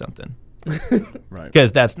try something? Right.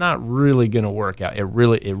 Because that's not really going to work out. It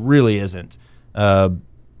really isn't.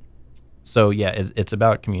 So yeah, it's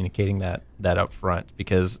about communicating that up front.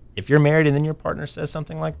 Because if you're married and then your partner says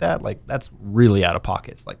something like that, like that's really out of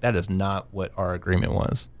pocket. It's like that is not what our agreement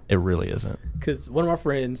was. It really isn't. Because one of my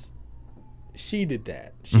friends, she did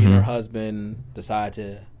that. She and her husband decided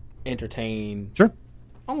to entertain. Sure.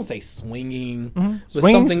 I won't say swinging, but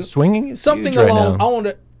Swinging is something huge right along.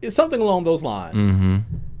 now. It's something along those lines, Mm-hmm.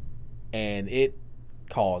 and it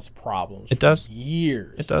caused problems. It does. for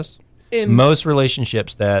years. It does. And Most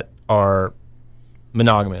relationships that are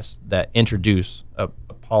monogamous that introduce a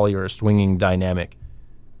poly or a swinging dynamic,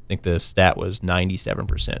 I think the stat was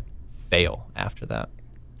 97% fail after that.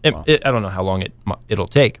 I don't know how long it'll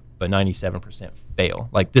take, but 97% fail.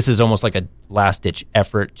 Like this is almost like a last-ditch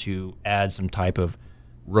effort to add some type of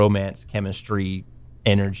romance, chemistry,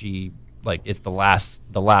 energy. Like it's the last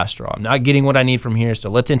straw. I'm not getting what I need from here, so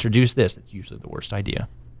let's introduce this. It's usually the worst idea.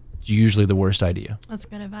 That's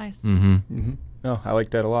good advice. No, I like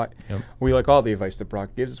that a lot. Yep. We like all the advice that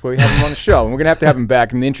Brock gives. That's why we have him on the show. And we're going to have him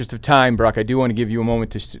back. In the interest of time, Brock, I do want to give you a moment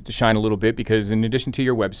to shine a little bit because in addition to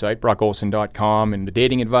your website, brockolson.com, and the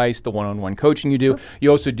dating advice, the one-on-one coaching you do, you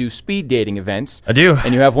also do speed dating events. I do.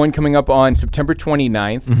 And you have one coming up on September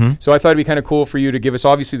 29th. So I thought it'd be kind of cool for you to give us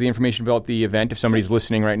obviously the information about the event if somebody's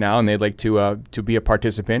listening right now and they'd like to be a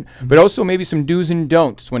participant, but also maybe some do's and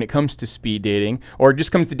don'ts when it comes to speed dating or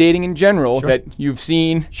just comes to dating in general that you've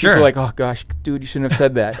seen. Sure. People like, oh gosh, dude, you shouldn't have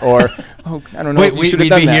said that. Or, oh, I don't know. Wait, you should have we'd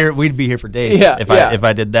done be that. here. We'd be here for days Yeah, if yeah.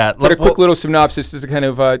 I did that. But a quick Well, little synopsis is a kind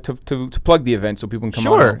of to plug the event so people can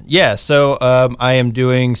come on. Sure. Yeah. So I am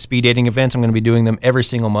doing speed dating events. I'm going to be doing them every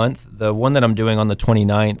single month. The one that I'm doing on the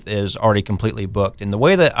 29th is already completely booked. And the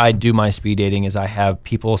way that I do my speed dating is I have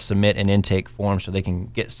people submit an intake form so they can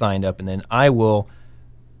get signed up, and then I will,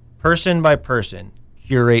 person by person,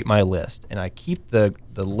 curate my list. And I keep the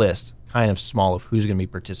list kind of small of who's going to be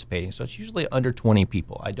participating. So it's usually under 20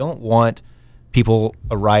 people. I don't want people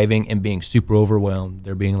arriving and being super overwhelmed.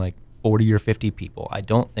 There being like 40 or 50 people. I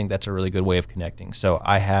don't think that's a really good way of connecting. So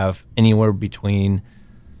I have anywhere between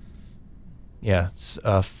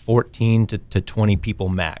 14 to 20 people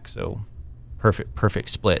max. So perfect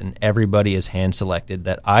split, and everybody is hand selected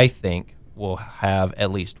that I think will have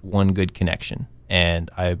at least one good connection.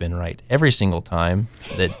 And I have been right every single time.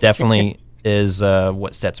 That definitely is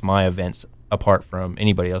what sets my events apart from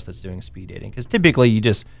anybody else that's doing speed dating. Because typically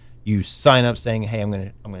you sign up saying, hey,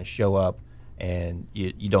 I'm gonna show up, and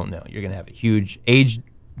you don't know. You're gonna have a huge age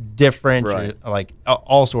difference, Right. like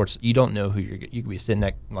all sorts. You don't know who you could be sitting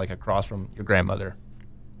like across from your grandmother.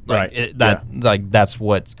 Like, Right. like that's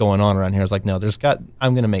what's going on around here. It's like, no,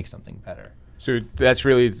 I'm gonna make something better. So that's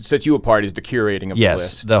really sets you apart is the curating of the Yes,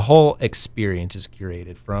 list. the whole experience is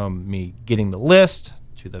curated, from me getting the list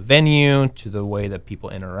to the venue to the way that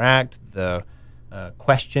people interact, the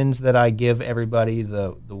questions that I give everybody,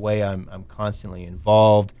 the way I'm constantly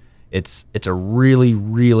involved. It's a really,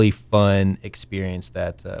 really fun experience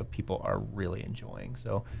that people are really enjoying.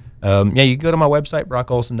 So, you can go to my website,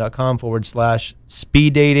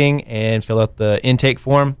 brockolson.com/speed dating, and fill out the intake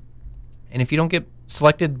form. And if you don't get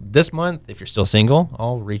selected this month, if you're still single,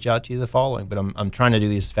 I'll reach out to you the following. But I'm trying to do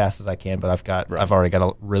these as fast as I can, but I've already got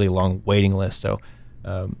a really long waiting list. So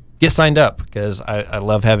get signed up, because I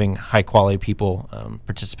love having high quality people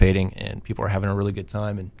participating, and people are having a really good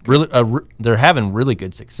time, and really they're having really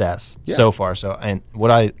good success so far. So, and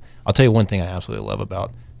I'll tell you one thing I absolutely love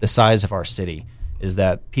about the size of our city is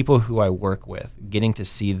that people who I work with, getting to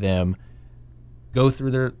see them go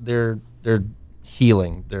through their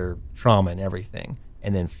healing, their trauma and everything,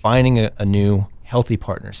 and then finding a new healthy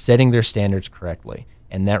partner, setting their standards correctly,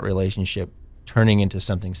 and that relationship turning into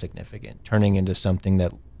something significant, turning into something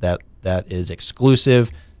that is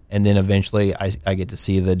exclusive, and then eventually I get to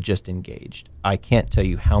see the just engaged. I can't tell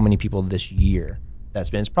you how many people this year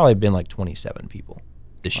it's probably been like 27 people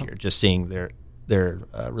this year, just seeing their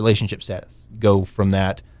relationship status go from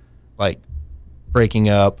that, like breaking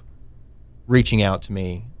up, reaching out to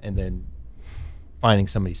me, and then finding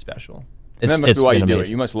somebody special. And that must be why you do it.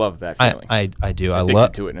 amazing. You must love that feeling. I do. I Addicted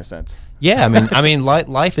love to it in a sense. Yeah, I mean,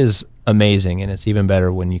 life is amazing, and it's even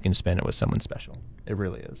better when you can spend it with someone special. It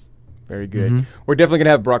really is. Very good. Mm-hmm. We're definitely going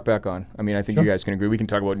to have Brock back on. I mean, I think you guys can agree. We can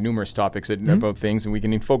talk about numerous topics about things, and we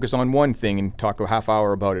can focus on one thing and talk a half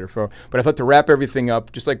hour about it. But I thought to wrap everything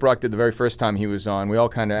up, just like Brock did the very first time he was on, we all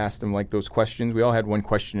kind of asked him like those questions. We all had one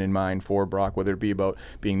question in mind for Brock, whether it be about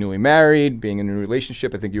being newly married, being in a new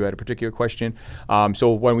relationship. I think you had a particular question. So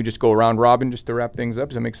why don't we just go around robin just to wrap things up?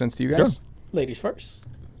 Does that make sense to you guys? Sure. Ladies first.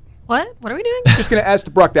 What are we doing? Just going to ask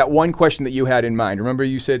Brock that one question that you had in mind. Remember,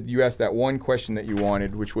 you said you asked that one question that you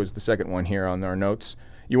wanted, which was the second one here on our notes.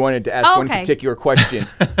 You wanted to ask one particular question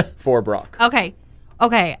for Brock. Okay.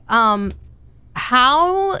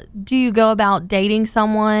 How do you go about dating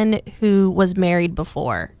someone who was married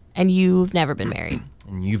before and you've never been married?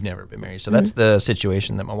 And you've never been married. So that's the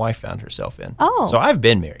situation that my wife found herself in. Oh. So I've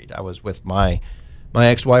been married. I was with my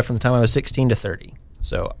ex-wife from the time I was 16 to 30.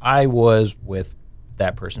 So I was with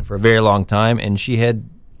that person for a very long time, and she had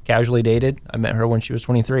casually dated. I met her when she was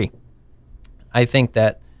 23. I think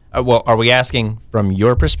that, are we asking from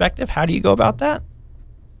your perspective? How do you go about that?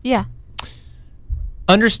 Yeah.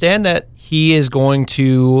 Understand that he is going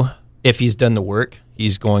to, if he's done the work,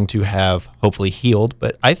 he's going to have hopefully healed.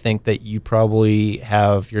 But I think that you probably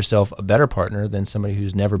have yourself a better partner than somebody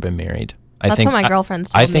who's never been married. That's what my girlfriend's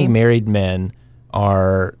told I think me. married men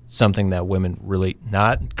are something that women really,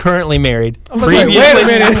 not currently married, wait a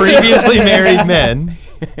minute. previously married men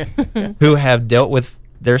who have dealt with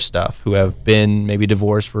their stuff, who have been maybe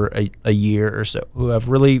divorced for a year or so, who have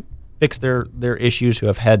really fixed their issues, who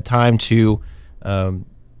have had time to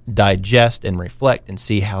digest and reflect and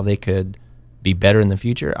see how they could be better in the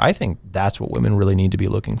future. I think that's what women really need to be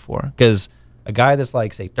looking for. Because a guy that's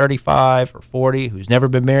like, say, 35 or 40, who's never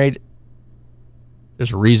been married,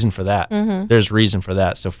 there's a reason for that. Mm-hmm. There's reason for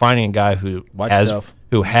that. So finding a guy who Stuff.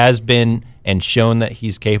 who has been and shown that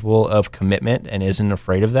he's capable of commitment and isn't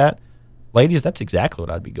afraid of that, ladies, that's exactly what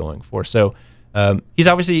I'd be going for. So he's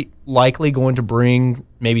obviously likely going to bring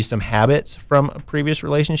maybe some habits from a previous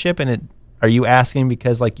relationship. And are you asking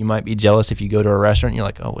because like you might be jealous if you go to a restaurant and you're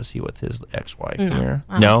like, oh, was he with his ex-wife here?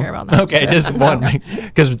 I don't care about that. Okay, just one,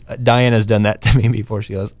 because Diana's done that to me before.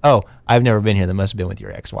 She goes, oh, I've never been here. That must have been with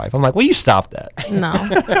your ex-wife. I'm like, well, you stop that. No,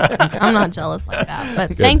 I'm not jealous like that.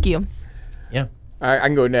 But thank you. Yeah. All right, I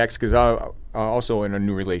can go next because I'm also in a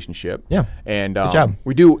new relationship. Yeah. And Good job.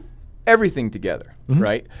 we do everything together,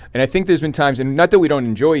 right? And I think there's been times, and not that we don't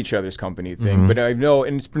enjoy each other's company thing, but I know,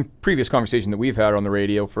 and it's been previous conversation that we've had on the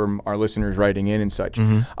radio from our listeners writing in and such,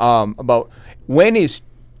 about when is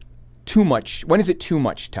it too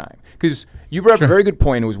much time? because you brought up a very good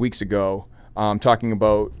point. It was weeks ago, talking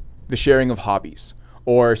about the sharing of hobbies,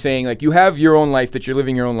 or saying like you have your own life that you're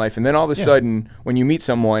living your own life, and then all of a sudden when you meet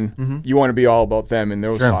someone, you want to be all about them and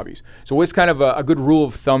those hobbies. So what's kind of a good rule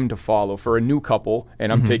of thumb to follow for a new couple?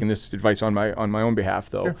 And I'm taking this advice on my own behalf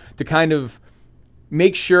though, to kind of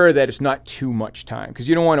make sure that it's not too much time, because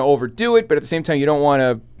you don't want to overdo it, but at the same time you don't want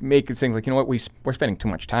to make it seem like, you know what, we're spending too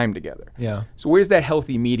much time together. Yeah. So where's that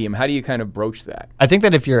healthy medium? How do you kind of broach that? I think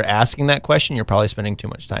that if you're asking that question, you're probably spending too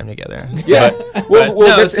much time together. Yeah. well,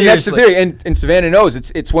 no, that's the seriously. theory. And Savannah knows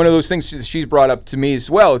it's one of those things she's brought up to me as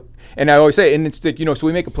well. And I always say, and it's that, so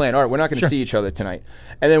we make a plan. All right, we're not going to see each other tonight.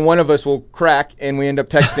 And then one of us will crack, and we end up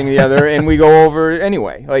texting the other, and we go over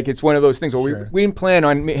anyway. Like, it's one of those things where we didn't plan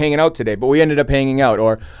on hanging out today, but we ended up hanging out.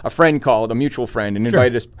 Or a friend called, a mutual friend, and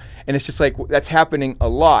invited us. And it's just like, that's happening a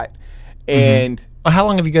lot. And Well, how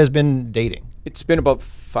long have you guys been dating? it's been about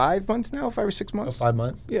 5 months now, 5 or 6 months. 5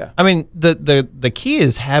 months. Yeah. I mean, the key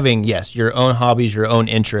is having, yes, your own hobbies, your own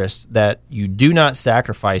interests, that you do not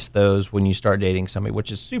sacrifice those when you start dating somebody,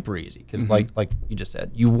 which is super easy because, like you just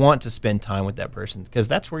said, you want to spend time with that person because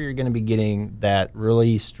that's where you're going to be getting that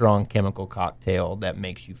really strong chemical cocktail that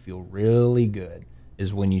makes you feel really good,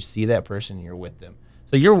 is when you see that person and you're with them.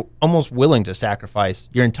 So you're almost willing to sacrifice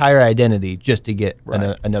your entire identity just to get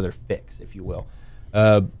another fix, if you will.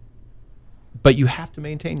 But you have to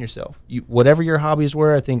maintain yourself. Whatever your hobbies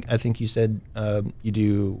were, I think you said you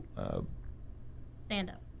do Stand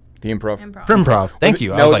up. The improv. improv. Thank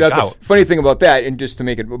you. I Now, was like, the funny thing about that, and just to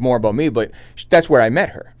make it more about me, but that's where I met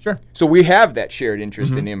her. Sure. So we have that shared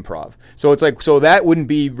interest in improv. So it's like, so that wouldn't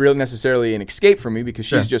be real necessarily an escape for me because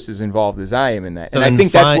she's just as involved as I am in that. So and I then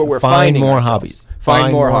think that's what we're finding more ourselves. hobbies.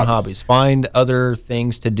 Find more hobbies. Find other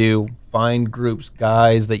things to do. Find groups,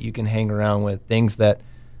 guys that you can hang around with. Things that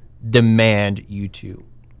demand you to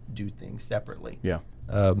do things separately. Yeah.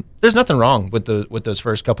 There's nothing wrong with those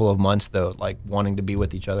first couple of months, though, like wanting to be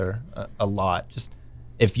with each other a lot. Just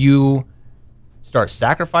if you start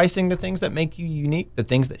sacrificing the things that make you unique, the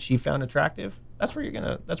things that she found attractive, that's where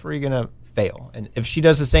you're gonna fail. And if she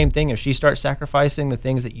does the same thing, if she starts sacrificing the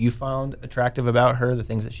things that you found attractive about her, the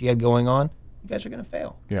things that she had going on, you guys are gonna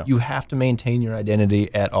fail. Yeah. You have to maintain your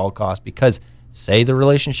identity at all costs, because say the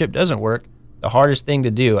relationship doesn't work, the hardest thing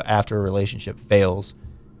to do after a relationship fails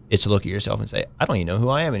is to look at yourself and say, I don't even know who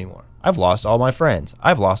I am anymore. I've lost all my friends.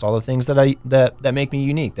 I've lost all the things that make me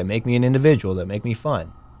unique, that make me an individual, that make me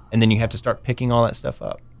fun. And then you have to start picking all that stuff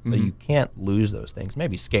up. So you can't lose those things.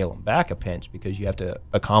 Maybe scale them back a pinch because you have to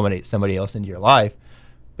accommodate somebody else into your life,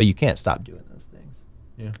 but you can't stop doing those things.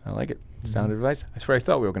 Yeah. I like it. Sound advice. That's where I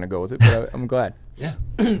thought we were going to go with it, but I'm glad.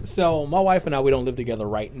 So my wife and I, we don't live together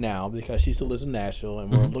right now because she still lives in Nashville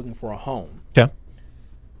and we're looking for a home. Okay.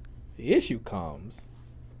 The issue comes,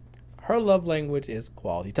 her love language is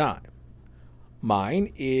quality time.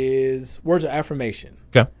 Mine is words of affirmation.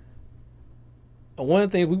 Okay. And one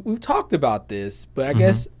of the things, we've talked about this, but I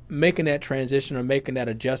guess making that transition or making that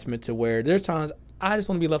adjustment to where there's times I just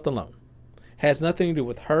want to be left alone. Has nothing to do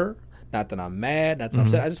with her. Not that I'm mad, not that I'm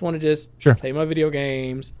upset. I just want to just play my video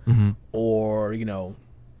games or,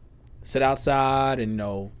 sit outside and,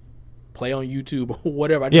 play on YouTube or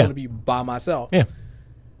whatever. I just want to be by myself. Yeah.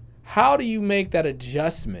 How do you make that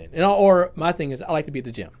adjustment? Or my thing is I like to be at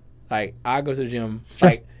the gym. Like I go to the gym,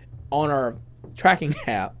 like on our tracking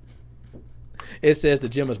app, it says the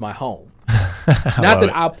gym is my home. Not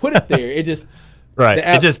that I put it there. It just Right. the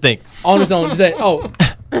app It just thinks. on its own just say, "Oh,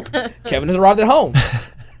 Kevin has arrived at home."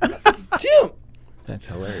 Gym. That's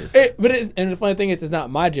hilarious. And the funny thing is, it's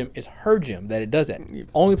not my gym; it's her gym that it does that.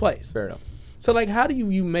 Only place. Fair enough. So, like, how do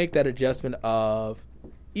you make that adjustment of,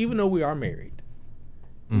 even though we are married,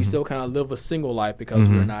 we still kind of live a single life because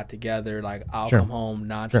we're not together. Like, I'll come home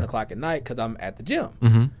 10 o'clock at night because I'm at the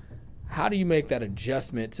gym. How do you make that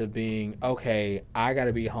adjustment to being, okay, I got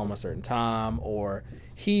to be home a certain time, or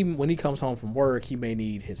when he comes home from work, he may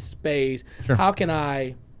need his space. How can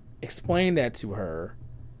I explain that to her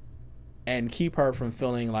and keep her from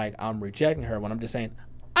feeling like I'm rejecting her when I'm just saying,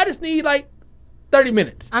 I just need like 30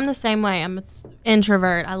 minutes. I'm the same way. I'm an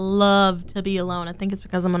introvert. I love to be alone. I think it's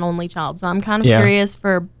because I'm an only child. So I'm kind of curious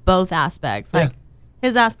for both aspects, like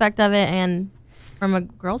his aspect of it and from a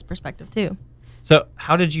girl's perspective too. So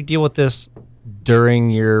how did you deal with this during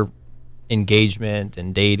your engagement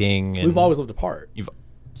and dating? And We've always lived apart.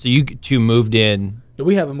 So you two moved in.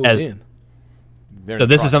 We haven't moved in. So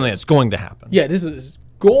this is something that's going to happen. Yeah, this is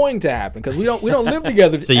going to happen because we don't live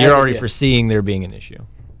together. So you're already foreseeing there being an issue.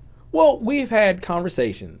 Well, we've had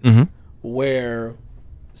conversations where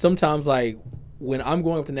sometimes, like, when I'm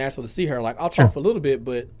going up to Nashville to see her, like, I'll talk for a little bit,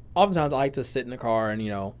 but oftentimes I like to sit in the car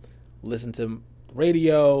and, listen to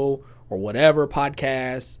radio or whatever,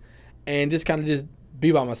 podcasts, and just kind of just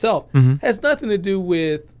be by myself. Has nothing to do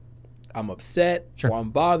with I'm upset or I'm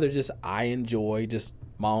bothered. Just I enjoy just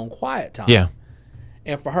my own quiet time. Yeah.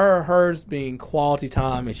 And for her, hers being quality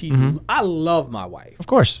time, and I love my wife. Of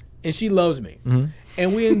course. And she loves me.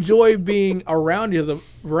 And we enjoy being around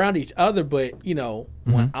each other, but, you know,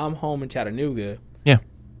 when I'm home in Chattanooga, Yeah.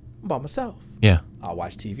 I'm by myself. Yeah. I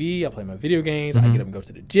watch TV, I play my video games, I get up and go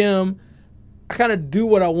to the gym. I kind of do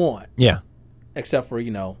what I want, Yeah. except for,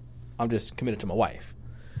 you know, I'm just committed to my wife.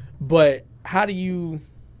 But how do you,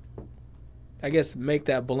 I guess, make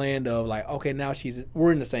that blend of like, okay, now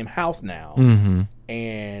we're in the same house now,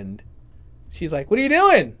 and she's like, what are you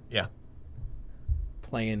doing? Yeah.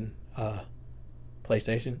 Playing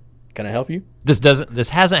PlayStation. Can I help you? This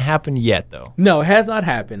hasn't happened yet, though. No, it has not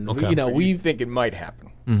happened. Okay. You know, We think it might happen.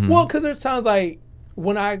 well, because there's times like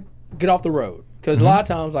when I get off the road, because a lot of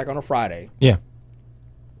times, like on a Friday, Yeah.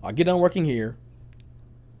 I get done working here,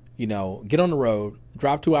 you know, get on the road,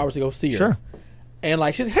 drive 2 hours to go see her. Sure. And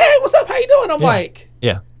like, she's, hey, what's up? How you doing? I'm like,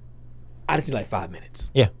 Yeah. I just need like 5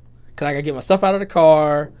 minutes. Yeah. Cause I gotta get my stuff out of the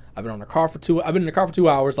car. I've been in the car for 2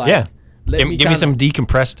 hours. Like, Yeah. let Give me some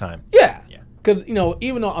decompressed time. Yeah. Yeah. Because, you know,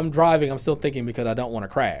 even though I'm driving, I'm still thinking because I don't want to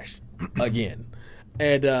crash again.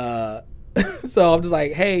 And so I'm just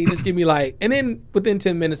like, hey, just give me like, and then within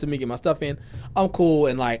 10 minutes of me getting my stuff in, I'm cool.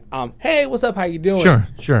 And like, hey, what's up? How you doing?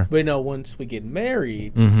 Sure. But, you know, once we get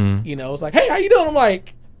married, you know, it's like, hey, how you doing? I'm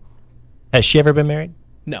like, Has she ever been married?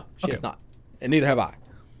 no, she has not. And neither have I.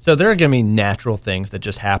 So there are going to be natural things that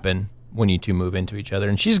just happen when you two move into each other.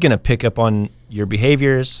 And she's going to pick up on your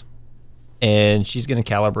behaviors, and she's going to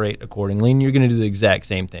calibrate accordingly, and you're going to do the exact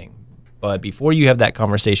same thing. But before you have that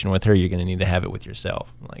conversation with her, you're going to need to have it with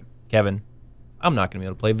yourself. Like, Kevin, I'm not going to be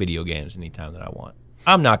able to play video games anytime that I want.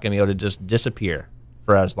 I'm not going to be able to just disappear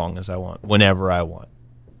for as long as I want, whenever I want.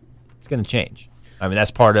 It's going to change. I mean,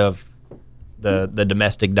 that's part of the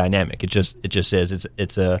domestic dynamic. It just is.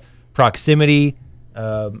 It's a proximity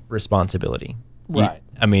responsibility. Right.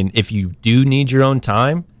 I mean, if you do need your own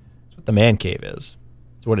time, that's what the man cave is.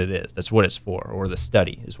 That's what it is. That's what it's for. Or the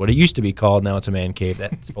study is what it used to be called. Now it's a man cave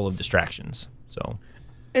that's full of distractions. So,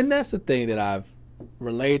 And that's the thing that I've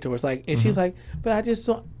relayed to her. It's like, and she's like, but I just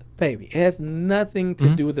don't, baby, it has nothing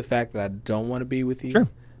to do with the fact that I don't want to be with you, Sure.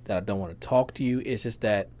 that I don't want to talk to you. It's just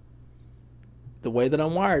that the way that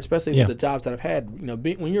I'm wired, especially Yeah. with the jobs that I've had, you know,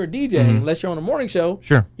 when you're a DJ, unless you're on a morning show,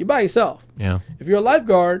 Sure. you're by yourself. yeah. If you're a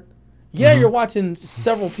lifeguard, you're watching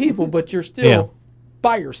several people, but you're still Yeah.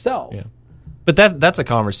 by yourself. Yeah. But that's a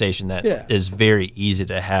conversation that is very easy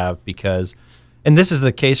to have because, and this is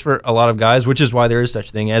the case for a lot of guys, which is why there is such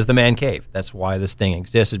a thing as the man cave. That's why this thing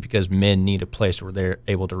exists, is because men need a place where they're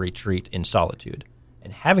able to retreat in solitude.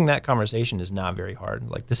 And having that conversation is not very hard.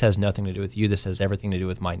 Like, this has nothing to do with you. This has everything to do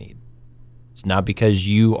with my need. It's not because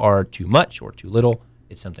you are too much or too little.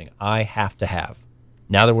 It's something I have to have.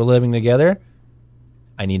 Now that we're living together,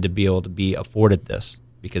 I need to be able to be afforded this,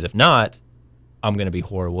 because if not, I'm going to be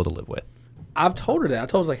horrible to live with. I've told her that. I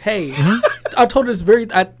told her, like, hey, I told her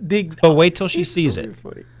But wait till she sees it.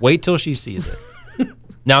 Wait till she sees it.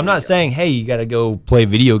 Now, I'm not saying, hey, you got to go play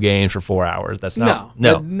video games for 4 hours. That's not.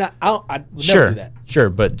 I would never do that. Sure,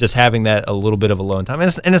 but just having that a little bit of alone time.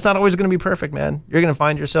 And it's not always going to be perfect, man. You're going to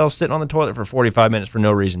find yourself sitting on the toilet for 45 minutes for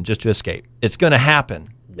no reason, just to escape. It's going to happen.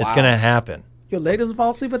 It's Wow. going to happen. Your lady doesn't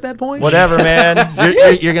fall asleep at that point? Whatever, man.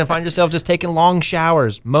 You're going to find yourself just taking long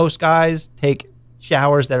showers. Most guys take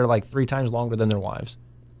showers that are like 3 times longer than their wives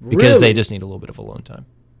because Really? they just need a little bit of alone time.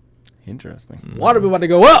 Interesting. Water bill about to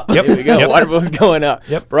go up. Yep. Here we go. Water bill's going up.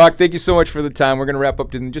 Yep. Brock, thank you so much for the time. We're going to wrap up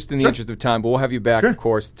just in the interest of time, but we'll have you back, of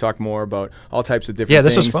course, to talk more about all types of different things. Yeah,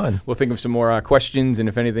 this was fun. We'll think of some more questions, and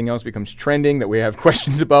if anything else becomes trending that we have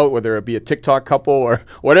questions about, whether it be a TikTok couple or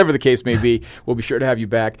whatever the case may be, we'll be sure to have you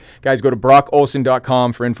back. Guys, go to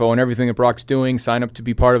brockolson.com for info on everything that Brock's doing. Sign up to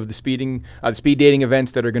be part of the speed dating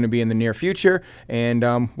events that are going to be in the near future, and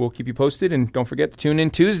we'll keep you posted. And don't forget to tune in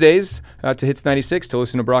Tuesdays to Hits 96 to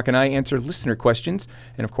listen to Brock and I answer listener questions.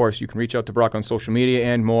 And, of course, you can reach out to Brock on social media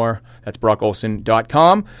and more. That's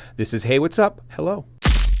brockolson.com. This is Hey, What's Up? Hello.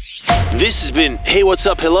 This has been Hey, What's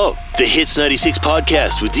Up? Hello, the Hits 96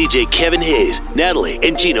 podcast with DJ Kevin Hayes, Natalie,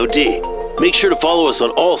 and Gino D. Make sure to follow us on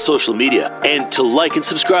all social media and to like and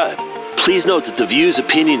subscribe. Please note that the views,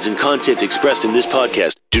 opinions, and content expressed in this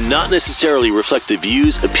podcast do not necessarily reflect the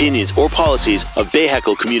views, opinions, or policies of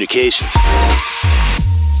Bayhackle Communications.